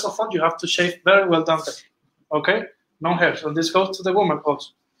pain. First of all, you have to shave very well down there. Okay? No hair. So this goes to the woman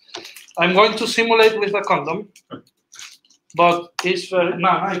also. I'm going to simulate with a condom, but it's very...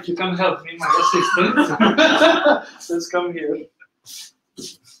 No, Mike, you can help me, my assistant. Let's come here.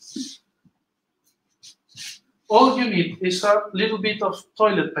 All you need is a little bit of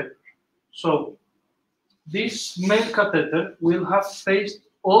toilet paper. So this male catheter will have paste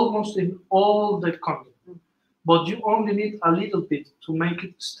almost in all the condom, but you only need a little bit to make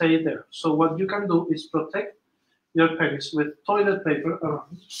it stay there. So what you can do is protect your penis with toilet paper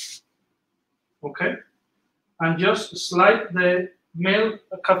around, okay? And just slide the male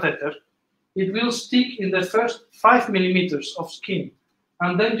catheter. It will stick in the first 5 millimeters of skin,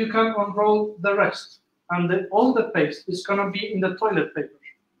 and then you can unroll the rest. And all the paste is going to be in the toilet paper.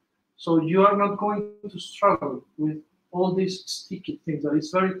 So you are not going to struggle with all these sticky things that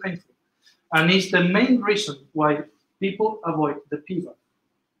is very painful. And it's the main reason why people avoid the P valve.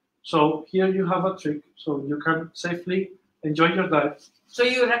 So here you have a trick, so you can safely enjoy your dive. So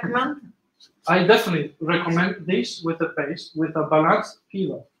you recommend? I definitely recommend this with the paste, with a balanced P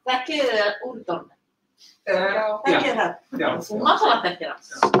valve. Þekkið þið úrdormi? Þekkið það? Já. Þú náttúrulega þekkir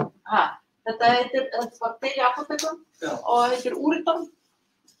það. Þetta var til í apotekum og heitir úrdorm.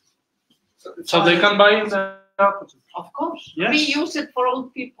 So they can buy in the apotheke. Of course. Yes. We use it for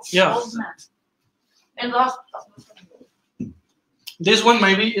old people, Yeah. old men. In the hospital. This one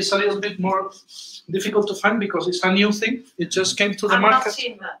maybe is a little bit more difficult to find because it's a new thing. It just came to the I've market. not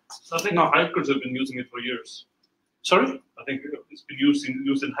seen that. I think No. hikers have been using it for years. Sorry? I think it's been used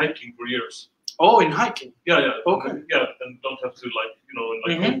in hiking for years. Oh, in hiking. Yeah, yeah. Okay. Yeah, and don't have to in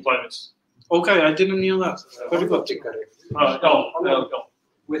cold climates. Okay, I didn't know that. Very good.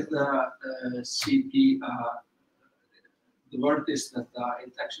 With the CP, the word is that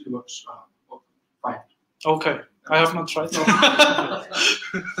it actually works fine. Okay, I have not tried.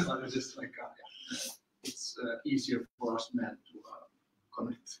 But it's just like it's easier for us men to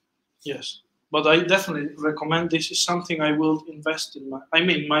connect. Yes, but I definitely recommend this is something I will invest in.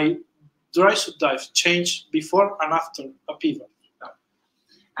 My dry suit dive changed before and after a pivot.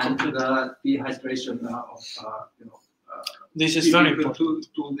 And the dehydration this is very important. To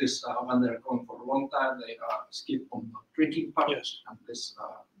do this when they're going for a long time, they skip on the drinking part. Yes. And this.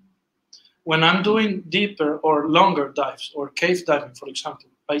 When I'm doing deeper or longer dives or cave diving, for example,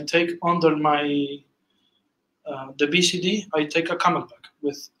 I take under my the BCD, I take a camelback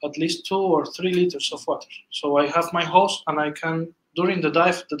with at least 2 or 3 liters of water. So I have my hose, and I can, during the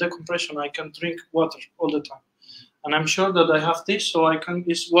dive, the decompression, I can drink water all the time. And I'm sure that I have this, so I can,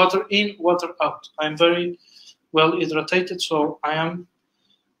 it's water in, water out. I'm very well hydrated, so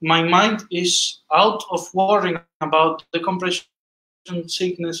my mind is out of worrying about decompression,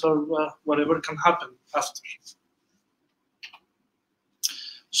 sickness, or whatever can happen after.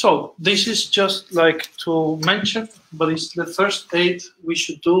 So this is just like to mention, but it's the first aid we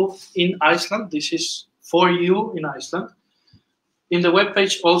should do in Iceland. This is for you in Iceland. In the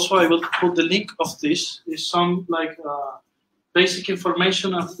webpage also, I will put the link of this. Is some like basic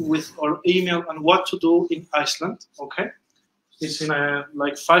information with our email and what to do in Iceland. Okay, it's in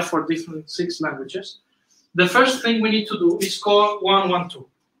like 5 or 6 languages. The first thing we need to do is call 112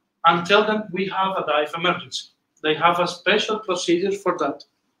 and tell them we have a dive emergency. They have a special procedure for that.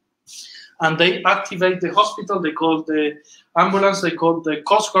 And they activate the hospital, they call the ambulance, they call the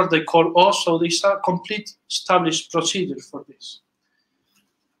Coast Guard, they call us. So this is a complete established procedure for this.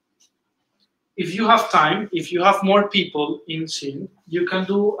 If you have time, if you have more people in scene, you can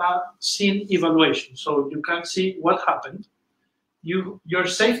do a scene evaluation. So you can see what happened. Your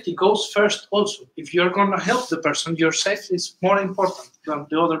safety goes first also. If you're going to help the person, your safety is more important than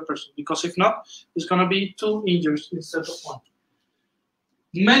the other person, because if not, it's going to be 2 injuries instead of 1.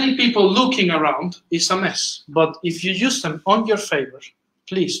 Many people looking around is a mess, but if you use them on your favor,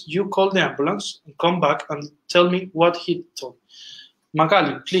 please, you call the ambulance and come back and tell me what he told.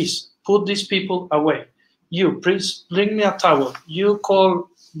 Magali, please put these people away. You, please bring me a towel. You call,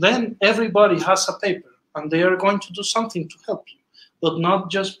 then everybody has a paper and they are going to do something to help you, but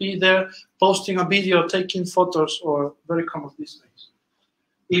not just be there posting a video, taking photos, or very common these days.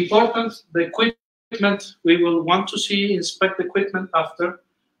 Important, the equipment, we will want to see, inspect the equipment after,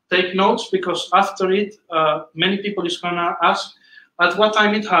 take notes, because after it, many people is gonna ask at what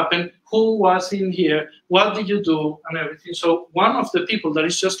time it happened, who was in here, what did you do, and everything. So one of the people that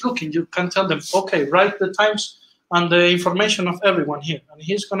is just looking, you can tell them, okay, write the times and the information of everyone here, and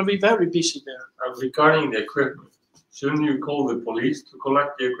he's gonna be very busy there. Regarding the equipment, shouldn't you call the police to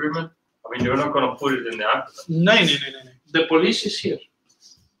collect the equipment? I mean, you're not gonna put it in the ambulance. No. The police is here.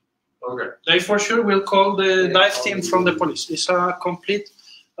 Okay. They for sure will call the dive team from the police. It's a complete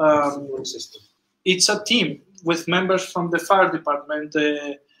system. It's a team with members from the fire department,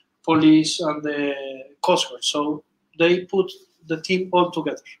 the police, and the Coast Guard. So they put the team all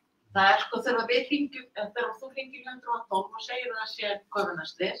together. Það sko þegar við hringjum, þegar þú hringir 112 og segir það sé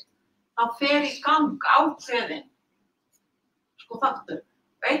köfunarslys, þá fer í gang ákveðin sko þáttur.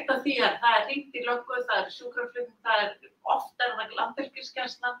 Eitt af því að það hringt í löggu, það sjúkraflutning, það oft það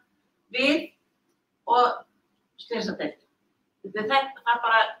landhelgisgæslan, við og slysadeild. Það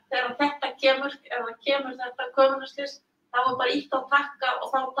bara, þegar þetta kemur, ef það kemur þetta köfunarslys, þá bara ítt á takka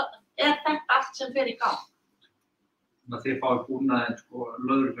og þá þetta allt sem fer í gang. Þannig að þið fáið búnaðinn, sko,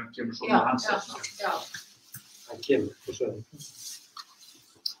 lögreglan kemur svo með hans. Já. Það kemur, þú sögum.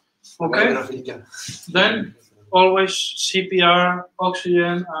 Okay. Then always CPR,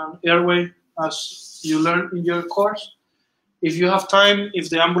 oxygen, and airway, as you learn in your course. If you have time, if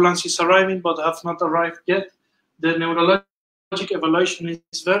the ambulance is arriving but have not arrived yet, the neurologic evaluation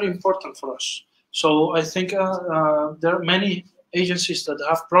is very important for us. So I think there are many agencies that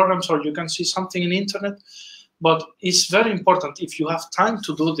have programs, or you can see something in the internet, but it's very important if you have time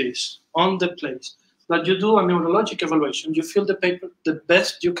to do this on the place, that you do a neurologic evaluation, you fill the paper the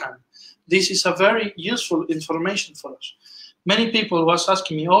best you can. This is a very useful information for us. Many people was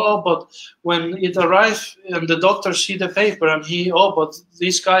asking me, oh, but when it arrived and the doctor see the paper and but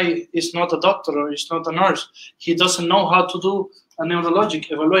this guy is not a doctor or is not a nurse. He doesn't know how to do a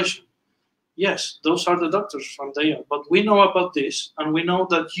neurologic evaluation. Yes, those are the doctors from the ER. But we know about this, and we know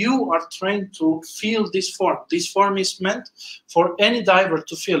that you are trained to fill this form. This form is meant for any diver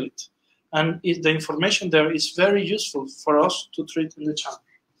to fill it. And the information there is very useful for us to treat in the chamber.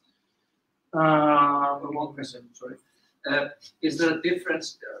 One question, sorry. Is there a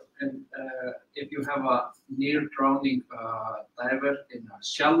difference if you have a near drowning diver in a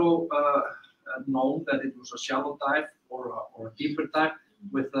shallow, known that it was a shallow dive or a deeper dive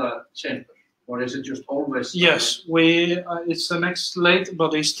with a chamber? Or is it just always? Yes, it's the next slide,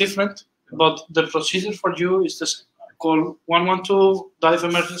 but it's different. But the procedure for you is the same. Call 112, dive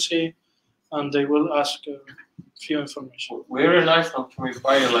emergency, and they will ask few information. Where in Iceland can we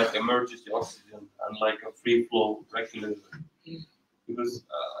buy like emergency oxygen and like a free flow regulator? Because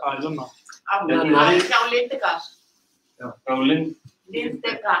I don't know. Hjá Lindegas.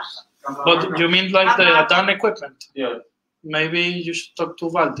 Lindegas. But you mean like the done equipment? Yeah. Maybe you should talk to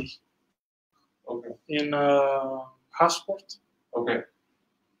Valdi. Okay. In Háþrýsti-og. Okay.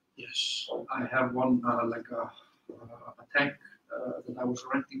 Yes. I have one like a tank that I was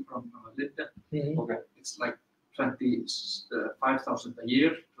renting from Linde. Okay. It's like 25,000 a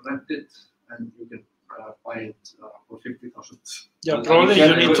year to rent it, and you can buy it for 50,000. Yeah, probably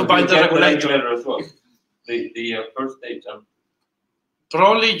you need to buy the regulator as well. The first stage.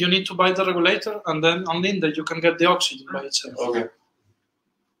 Probably you need to buy the regulator, and then on Linde you can get the oxygen by itself. Okay.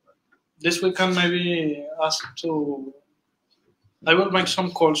 This we can maybe ask to. I will make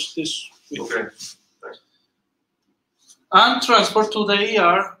some calls this week. Okay. And transport to the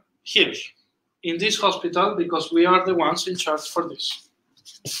ER here, in this hospital, because we are the ones in charge for this.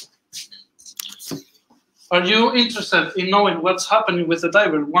 Are you interested in knowing what's happening with the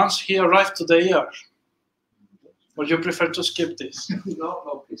diver once he arrived to the ER? Or you prefer to skip this?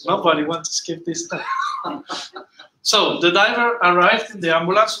 No, please. Nobody wants to skip this. So the diver arrived in the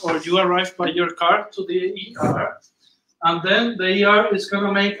ambulance, or you arrived by your car to the ER, and then the ER is going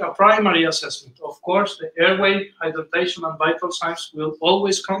to make a primary assessment. Of course, the airway, hydration, and vital signs will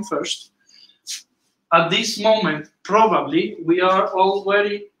always come first. At this moment, probably, we are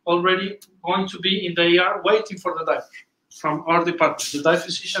already going to be in the ER waiting for the diver from our department. The dive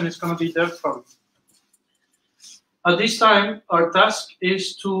physician is going to be there probably. At this time, our task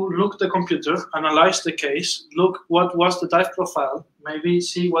is to look the computer, analyze the case, look what was the dive profile, maybe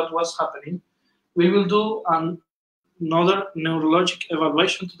see what was happening. We will do another neurologic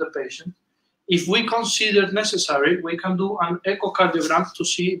evaluation to the patient. If we consider necessary, we can do an echocardiogram to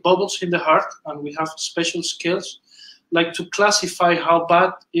see bubbles in the heart, and we have special skills like to classify how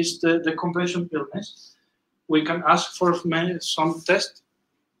bad is the decompression illness. We can ask for some tests.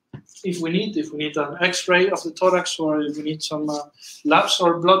 If we need an X-ray of the thorax, or if we need some labs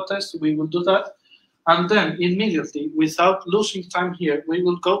or blood tests, we will do that. And then immediately, without losing time here, we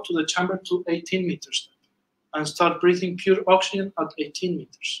will go to the chamber to 18 meters and start breathing pure oxygen at 18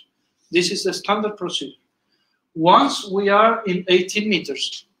 meters. This is the standard procedure. Once we are in 18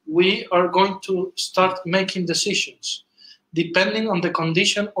 meters, we are going to start making decisions depending on the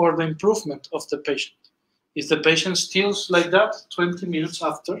condition or the improvement of the patient. If the patient stills like that 20 minutes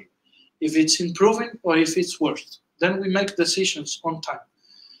after, if it's improving or if it's worse, then we make decisions on time.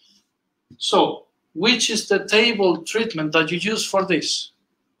 So, which is the table treatment that you use for this?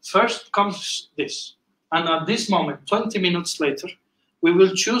 First comes this. And at this moment, 20 minutes later, we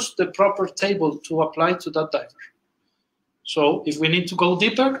will choose the proper table to apply to that diver. So if we need to go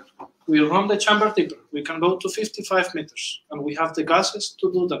deeper, we run the chamber deeper. We can go to 55 meters, and we have the gases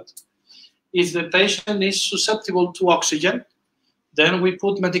to do that. If the patient is susceptible to oxygen, then we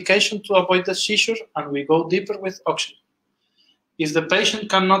put medication to avoid the seizure, and we go deeper with oxygen. If the patient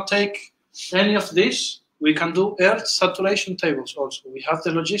cannot take any of this, we can do air saturation tables also. We have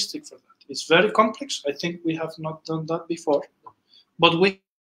the logistic for that. It's very complex. I think we have not done that before, but we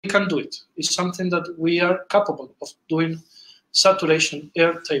can do it. It's something that we are capable of doing, saturation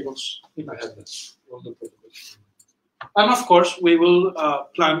air tables. And of course, we will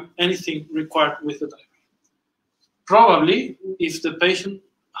plan anything required with the diver. Probably, if the patient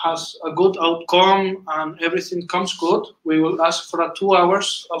has a good outcome and everything comes good, we will ask for a 2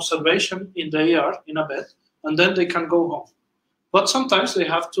 hours observation in the ER in a bed, and then they can go home. But sometimes they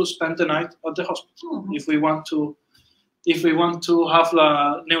have to spend the night at the hospital. If we want to have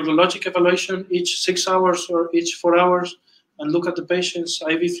a neurologic evaluation each 6 hours or each 4 hours and look at the patient's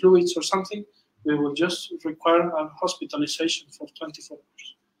IV fluids or something, we will just require a hospitalization for 24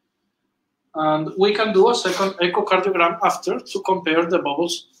 hours. And we can do a second echocardiogram after to compare the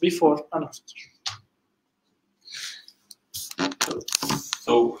bubbles before and after.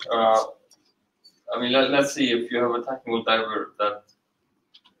 So, I mean, let's see if you have a technical diver that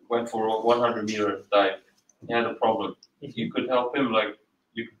went for a 100-meter dive. He had a problem. You could help him, like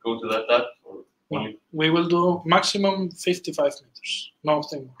you could go to that depth, or only. We will do maximum 55 meters,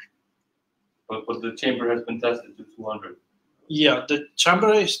 nothing more. But the chamber has been tested to 200. Yeah, the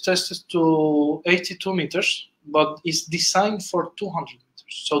chamber is tested to 82 meters, but it's designed for 200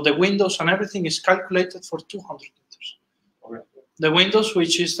 meters. So the windows and everything is calculated for 200 meters. Okay. The windows,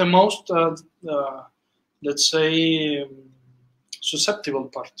 which is the most, let's say, susceptible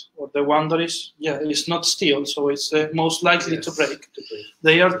part, or the one that is, it's not steel, so it's the most likely to break.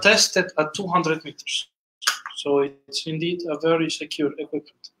 They are tested at 200 meters. So it's indeed a very secure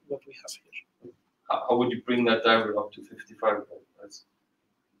equipment that we have here. How would you bring that diver up to 55?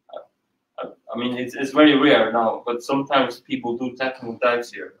 I mean, it's very rare now, but sometimes people do technical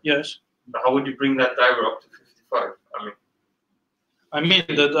dives here. Yes. How would you bring that diver up to 55? I mean,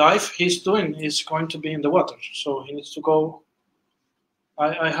 the dive he's doing is going to be in the water, so he needs to go.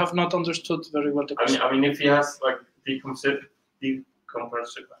 I have not understood very well the question. I mean, if he has like decompressive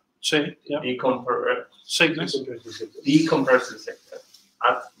sickness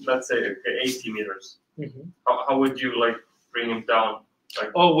at, let's say, 80 meters, how would you like bring him down?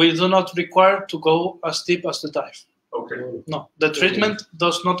 Like, we do not require to go as deep as the dive. Okay. No, the treatment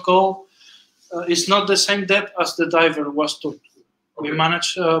does not go. It's not the same depth as the diver was doing. Okay. We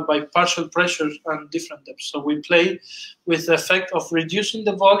manage by partial pressure and different depths. So we play with the effect of reducing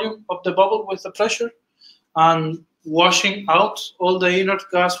the volume of the bubble with the pressure and washing out all the inert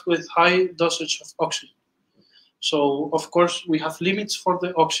gas with high dosage of oxygen. So, of course, we have limits for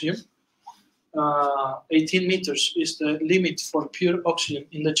the oxygen. 18 meters is the limit for pure oxygen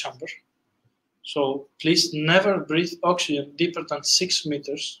in the chamber. So please never breathe oxygen deeper than 6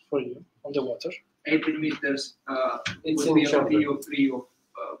 meters for you on the water. 18 meters will be a PO3 of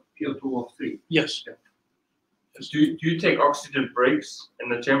PO2 of 3. Yes. Yeah. Yes. Do you take oxygen breaks in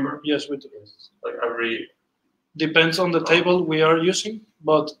the chamber? Yes, we do. Like every. Depends on the table we are using,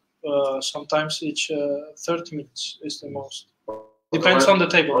 but sometimes each 30 minutes is the most. Depends on the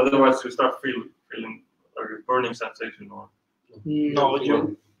table. Otherwise, you start feeling like a burning sensation, or no,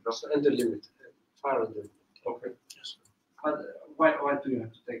 you. That's under limit, far under limit. Okay. Yes. But why do you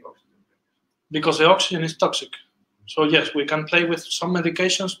have to take oxygen? Because the oxygen is toxic. So yes, we can play with some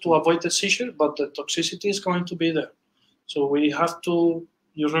medications to avoid the seizure, but the toxicity is going to be there. So we have to.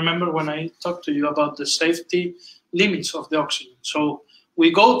 You remember when I talked to you about the safety limits of the oxygen. So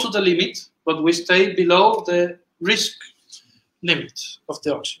we go to the limit, but we stay below the risk limit of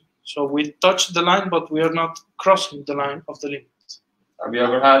the oxygen. So we touch the line, but we are not crossing the line of the limit. Have you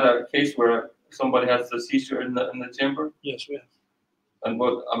ever had a case where somebody has a seizure in the chamber? Yes, we have. And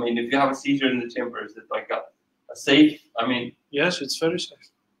what, I mean, if you have a seizure in the chamber, is it like a safe? I mean. Yes, it's very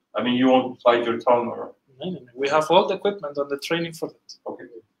safe. I mean, you won't bite your tongue or. No. We have all the equipment and the training for that. Okay.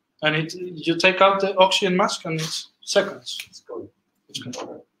 And you take out the oxygen mask and it's seconds. It's gone. It's gone.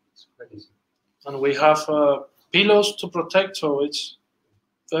 Okay. It's quite easy. And we have pillows to protect, so it's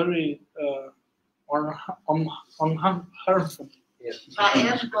very unharmful.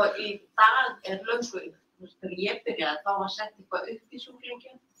 Það sko í dag löngu, þegar ég byrjaði, þá var sett eitthvað upp í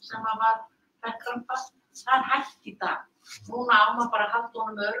sjúklinginn sem var fækkrampa. Það hægt í dag. Núna á maður bara að halda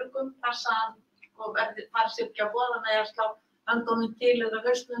honum öruggum, passa hann og fara sér ekki að voðana eða slá höndunum til eða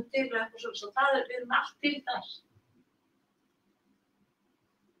hausnum til eða eitthvað svo. Svo það við erum allt til þess.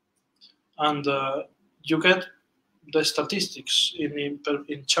 And you get the statistics in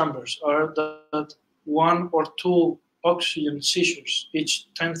chambers are that 1 or 2 oxygen seizures each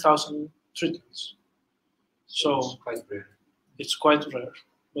 10,000 treatments. So it's quite rare,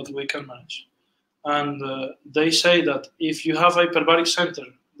 but we can manage. And they say that if you have a hyperbaric center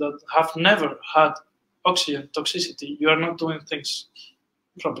that have never had oxygen toxicity, you are not doing things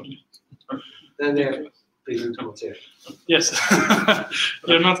properly. Then they are breathing too much air. Yes,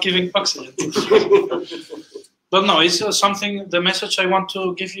 you're not giving oxygen. But no, it's something, the message I want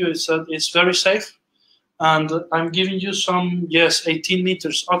to give you is that it's very safe. And I'm giving you some, 18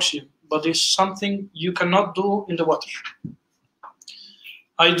 meters oxygen, but it's something you cannot do in the water.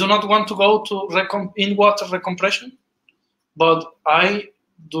 I do not want to go to in-water recompression, but I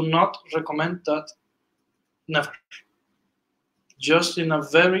do not recommend that, never. Just in a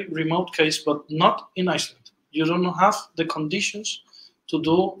very remote case, but not in Iceland. You don't have the conditions to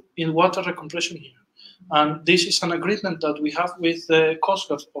do in-water recompression here. And this is an agreement that we have with the Coast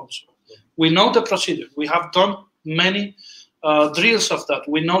Guard also. We know the procedure. We have done many drills of that.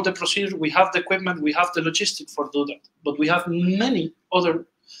 We know the procedure. We have the equipment. We have the logistics for do that. But we have many other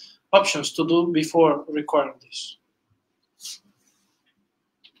options to do before requiring this.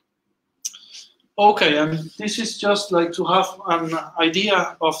 Okay, and this is just like to have an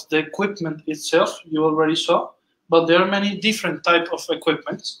idea of the equipment itself. You already saw, but there are many different type of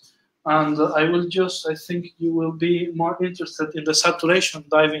equipment, and I think you will be more interested in the saturation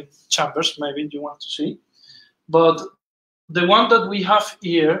diving chambers. Maybe you want to see, but the one that we have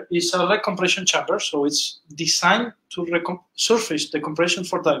here is a recompression chamber, so it's designed to surface decompression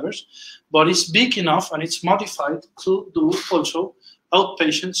for divers, but it's big enough and it's modified to do also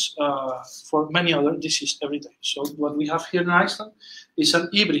outpatients for many other diseases every day. So what we have here in Iceland is an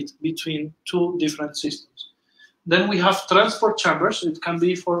hybrid between two different systems. Then we have transport chambers. It can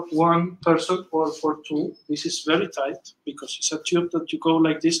be for one person or for two. This is very tight because it's a tube that you go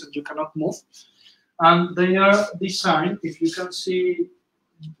like this and you cannot move. And they are designed, if you can see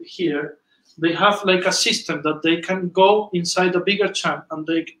here, they have like a system that they can go inside a bigger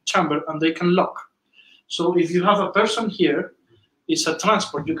chamber and they can lock. So if you have a person here, it's a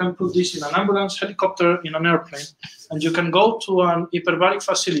transport. You can put this in an ambulance, helicopter, in an airplane, and you can go to an hyperbaric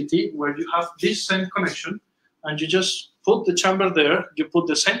facility where you have this same connection, and you just put the chamber there, you put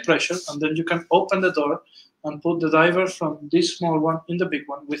the same pressure, and then you can open the door and put the diver from this small one in the big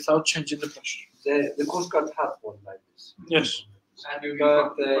one without changing the pressure. The Coast Guard had one like this. Yes.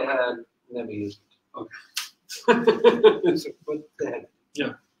 But they had never used it. Okay. But they had.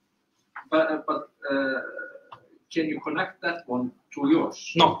 Yeah. But can you connect that one to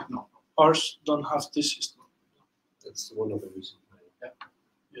yours? No. No. Ours don't have this system. That's one of the reasons. Yeah.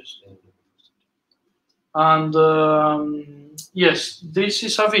 Yes. And yes, this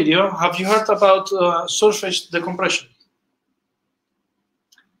is a video. Have you heard about surface decompression?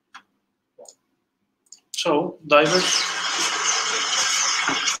 So divers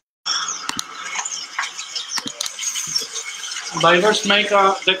make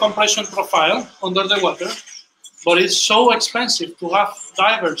a decompression profile under the water, but it's so expensive to have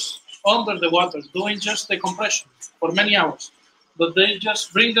divers under the water doing just decompression for many hours that they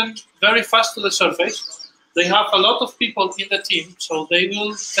just bring them very fast to the surface. They have a lot of people in the team, so they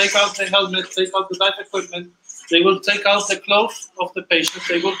will take out the helmet, take out the dive equipment, they will take out the clothes of the patient,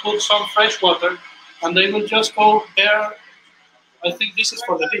 they will put some fresh water, and they will just go there. I think this is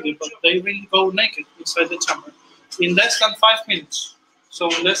for the video, but they will go naked inside the chamber in less than 5 minutes. So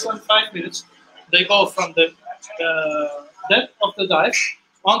in less than 5 minutes, they go from the depth of the dive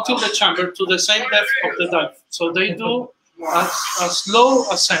onto the chamber to the same depth of the dive. So they do a slow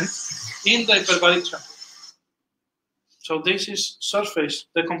ascent in the hyperbaric chamber. So this is surface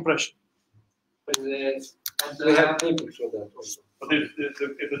decompression. We have people for that also. But if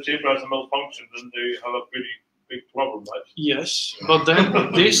the chamber has a malfunction, then they have a pretty big problem, right? Yes, but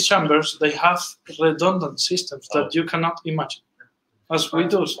then these chambers, they have redundant systems that you cannot imagine, as we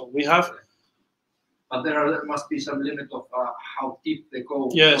do. So we have. But there must be some limit of how deep they go on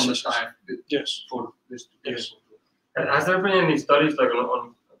the dive. Yes. For this to be able to. And has there been any studies like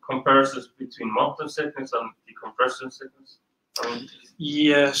on comparisons between mountain sickness and decompression sickness?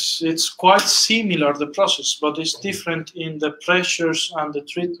 Yes, it's quite similar, the process, but it's different in the pressures and the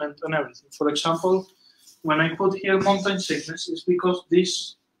treatment and everything. For example, when I put here mountain sickness, it's because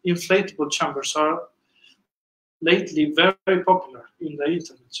these inflatable chambers are lately very popular in the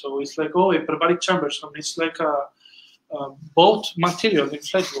internet. So it's like, oh, hyperbaric chambers, and it's like a boat material,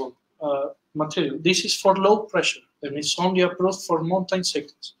 inflatable material. This is for low pressure, and it's only approved for mountain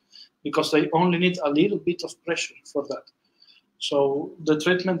sickness because they only need a little bit of pressure for that. So the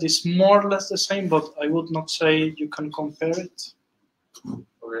treatment is more or less the same, but I would not say you can compare it.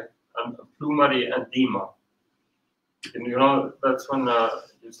 Okay, and plumary edema. You know, that's when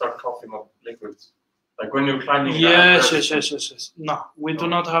you start coughing up liquids. Like when you're climbing. Yes. No, we do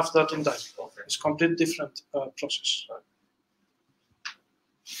not have that in diving. Okay. It's a completely different process.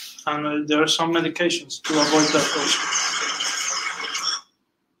 And there are some medications to avoid that also.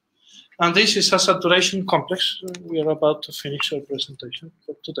 And this is a saturation complex. We are about to finish our presentation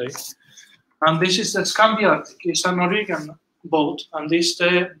for today. And this is the Arctic. It's a Norwegian boat, and this is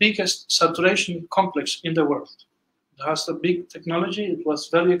the biggest saturation complex in the world. It has a big technology. It was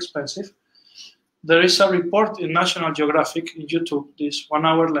very expensive. There is a report in National Geographic in YouTube, this 1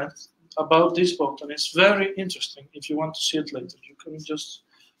 hour length, about this boat, and it's very interesting. If you want to see it later, you can just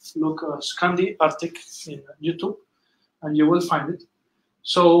look Arctic in YouTube, and you will find it.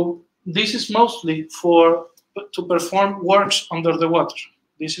 So this is mostly to perform works under the water.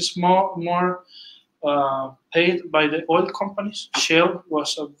 This is more paid by the oil companies. Shell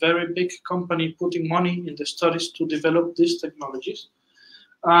was a very big company putting money in the studies to develop these technologies.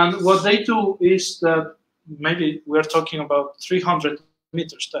 And what they do is that maybe we're talking about 300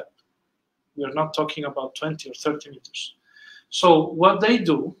 meters depth. We're not talking about 20 or 30 meters. So what they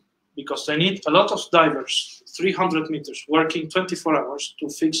do because they need a lot of divers, 300 meters, working 24 hours to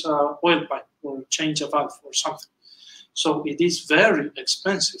fix a oil pipe or change a valve or something. So it is very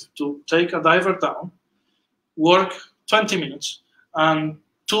expensive to take a diver down, work 20 minutes, and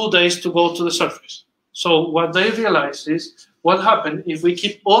 2 days to go to the surface. So what they realize is what happens if we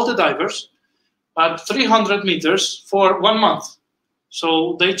keep all the divers at 300 meters for 1 month.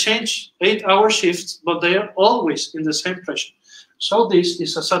 So they change 8-hour shifts, but they are always in the same pressure. So this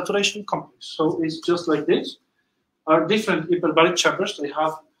is a saturation complex. So it's just like this. Are different hyperbaric chambers. They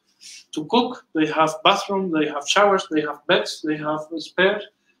have to cook, they have bathroom, they have showers, they have beds, they have spares,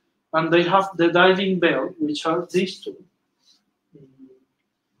 and they have the diving bell, which are these two.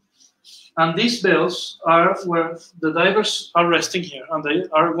 And these bells are where the divers are resting here, and they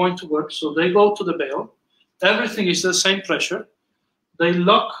are going to work. So they go to the bell. Everything is the same pressure. They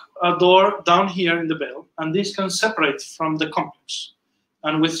lock a door down here in the bell, and this can separate from the complex.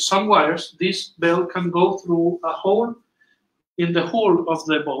 And with some wires, this bell can go through a hole in the hull of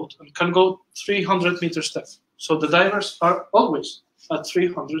the boat and can go 300 meter step. So the divers are always at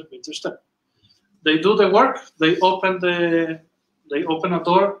 300 meter step. They do the work. They open a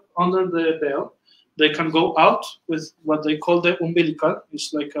door under the bell. They can go out with what they call the umbilical.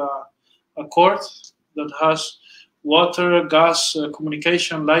 It's like a cord that has water, gas,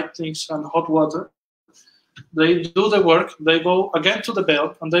 communication, lightings, and hot water. They do the work. They go again to the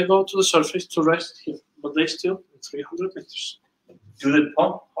bell, and they go to the surface to rest here. But they still 300 meters. Do they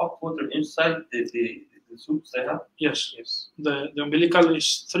pump hot water inside the suits they have? Yes. Yes. The umbilical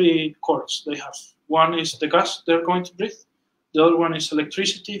is 3 cords they have. One is the gas they're going to breathe. The other one is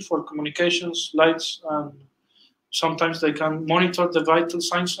electricity for communications, lights, and sometimes they can monitor the vital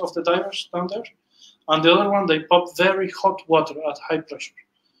signs of the divers down there. And the other one, they pump very hot water at high pressure.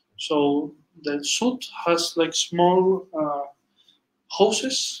 So the suit has like small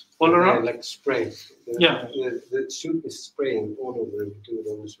hoses all around. Like spray. Yeah. The suit is spraying all over and do it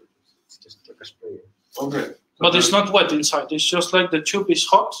on the surface. It's just like a sprayer. Okay. But it's not wet inside. It's just like the tube is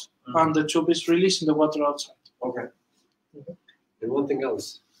hot and the tube is releasing the water outside. Okay. And one thing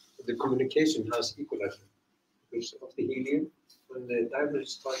else, the communication has equalizer. Because of the helium, when the diver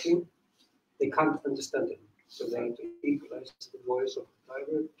is talking, they can't understand it. So they have to equalize the voice of the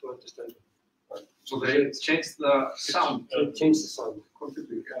diver to understand it. So they change the sound. They change the sound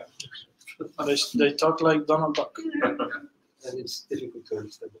Completely. And they talk like Donald Duck. and it's difficult to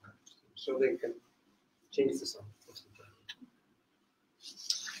understand. So they can change the sound of the diver.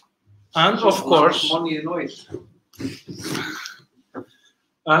 And of course, money and noise.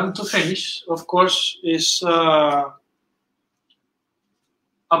 and to finish, of course, is a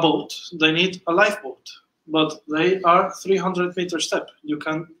boat. They need a lifeboat, but they are 300 meter step. You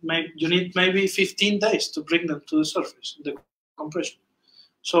need maybe 15 days to bring them to the surface, the compression.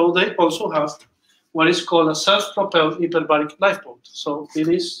 So they also have what is called a self-propelled hyperbaric lifeboat. So it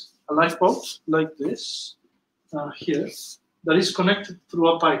is a lifeboat like this here that is connected through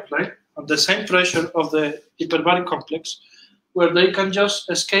a pipeline at the same pressure of the hyperbaric complex, where they can just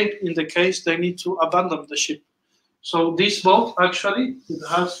escape in the case they need to abandon the ship. So this boat, actually, it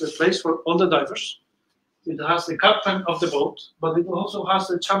has the place for all the divers. It has the captain of the boat, but it also has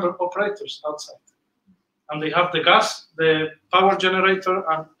the chamber operators outside. And they have the gas, the power generator,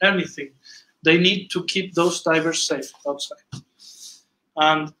 and anything. They need to keep those divers safe outside.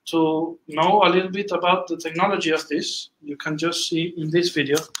 And to know a little bit about the technology of this, you can just see in this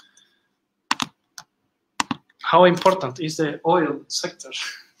video how important is the oil sector.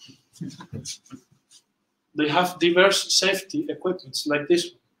 They have diverse safety equipments like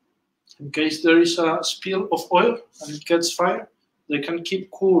this one. In case there is a spill of oil and it gets fire, they can keep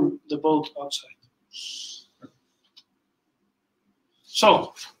cool the boat outside.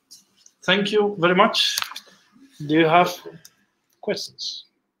 So, thank you very much. Do you have questions?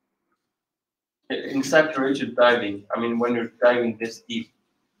 In saturation diving, I mean, when you're diving this deep,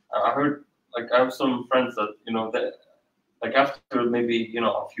 I heard, like, I have some friends that, that, like, after maybe,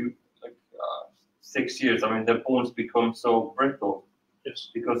 a few, 6 years, I mean, their bones become so brittle. Yes.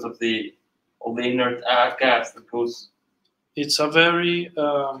 Because of the inert gas that goes. It's a very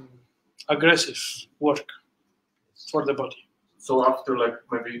aggressive work for the body. So after like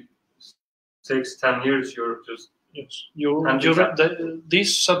maybe 6-10 years, you're just. Yes.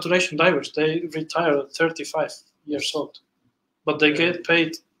 These saturation divers, they retire at 35 years old, but they get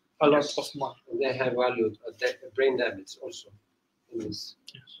paid a lot of money. And they have valued brain damage also. In this.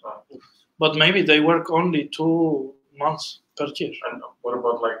 Yes. But maybe they work only 2 months per year. And what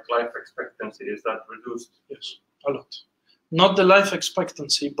about like life expectancy? Is that reduced? Yes, a lot. Not the life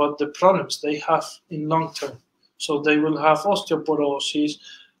expectancy, but the problems they have in long term. So they will have osteoporosis,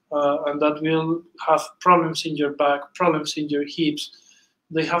 and that will have problems in your back, problems in your hips.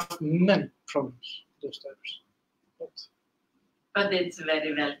 They have many problems, those divers. But it's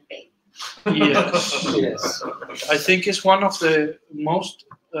very well paid. Yes. Yes. I think it's one of the most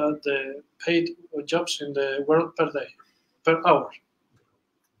the paid jobs in the world per day, per hour.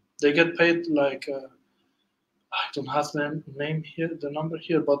 They get paid like I don't have the name here, the number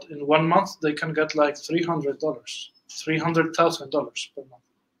here, but in 1 month they can get like $300, $300,000 per month,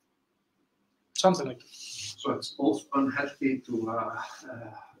 something like that. So it's both unhealthy to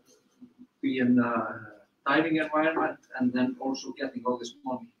be in a diving environment and then also getting all this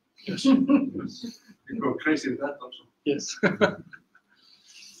money. Yes. You go crazy with that also. Yes.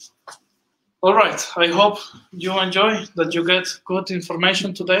 All right. I hope you enjoy, that you get good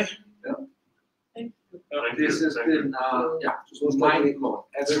information today. This has been, Most mind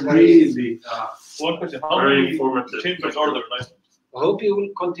likely, really. One question, how Very many informative. chambers are there in Iceland? I hope you will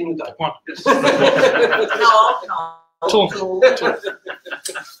continue that. One. No. Two.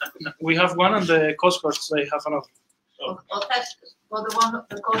 We have one, and the Coast Guard, they have another. For the one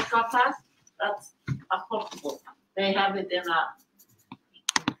the Coast Guard has, that's affordable. They have it in a,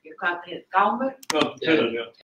 you can't hit Gaumer. No, Yeah. yeah.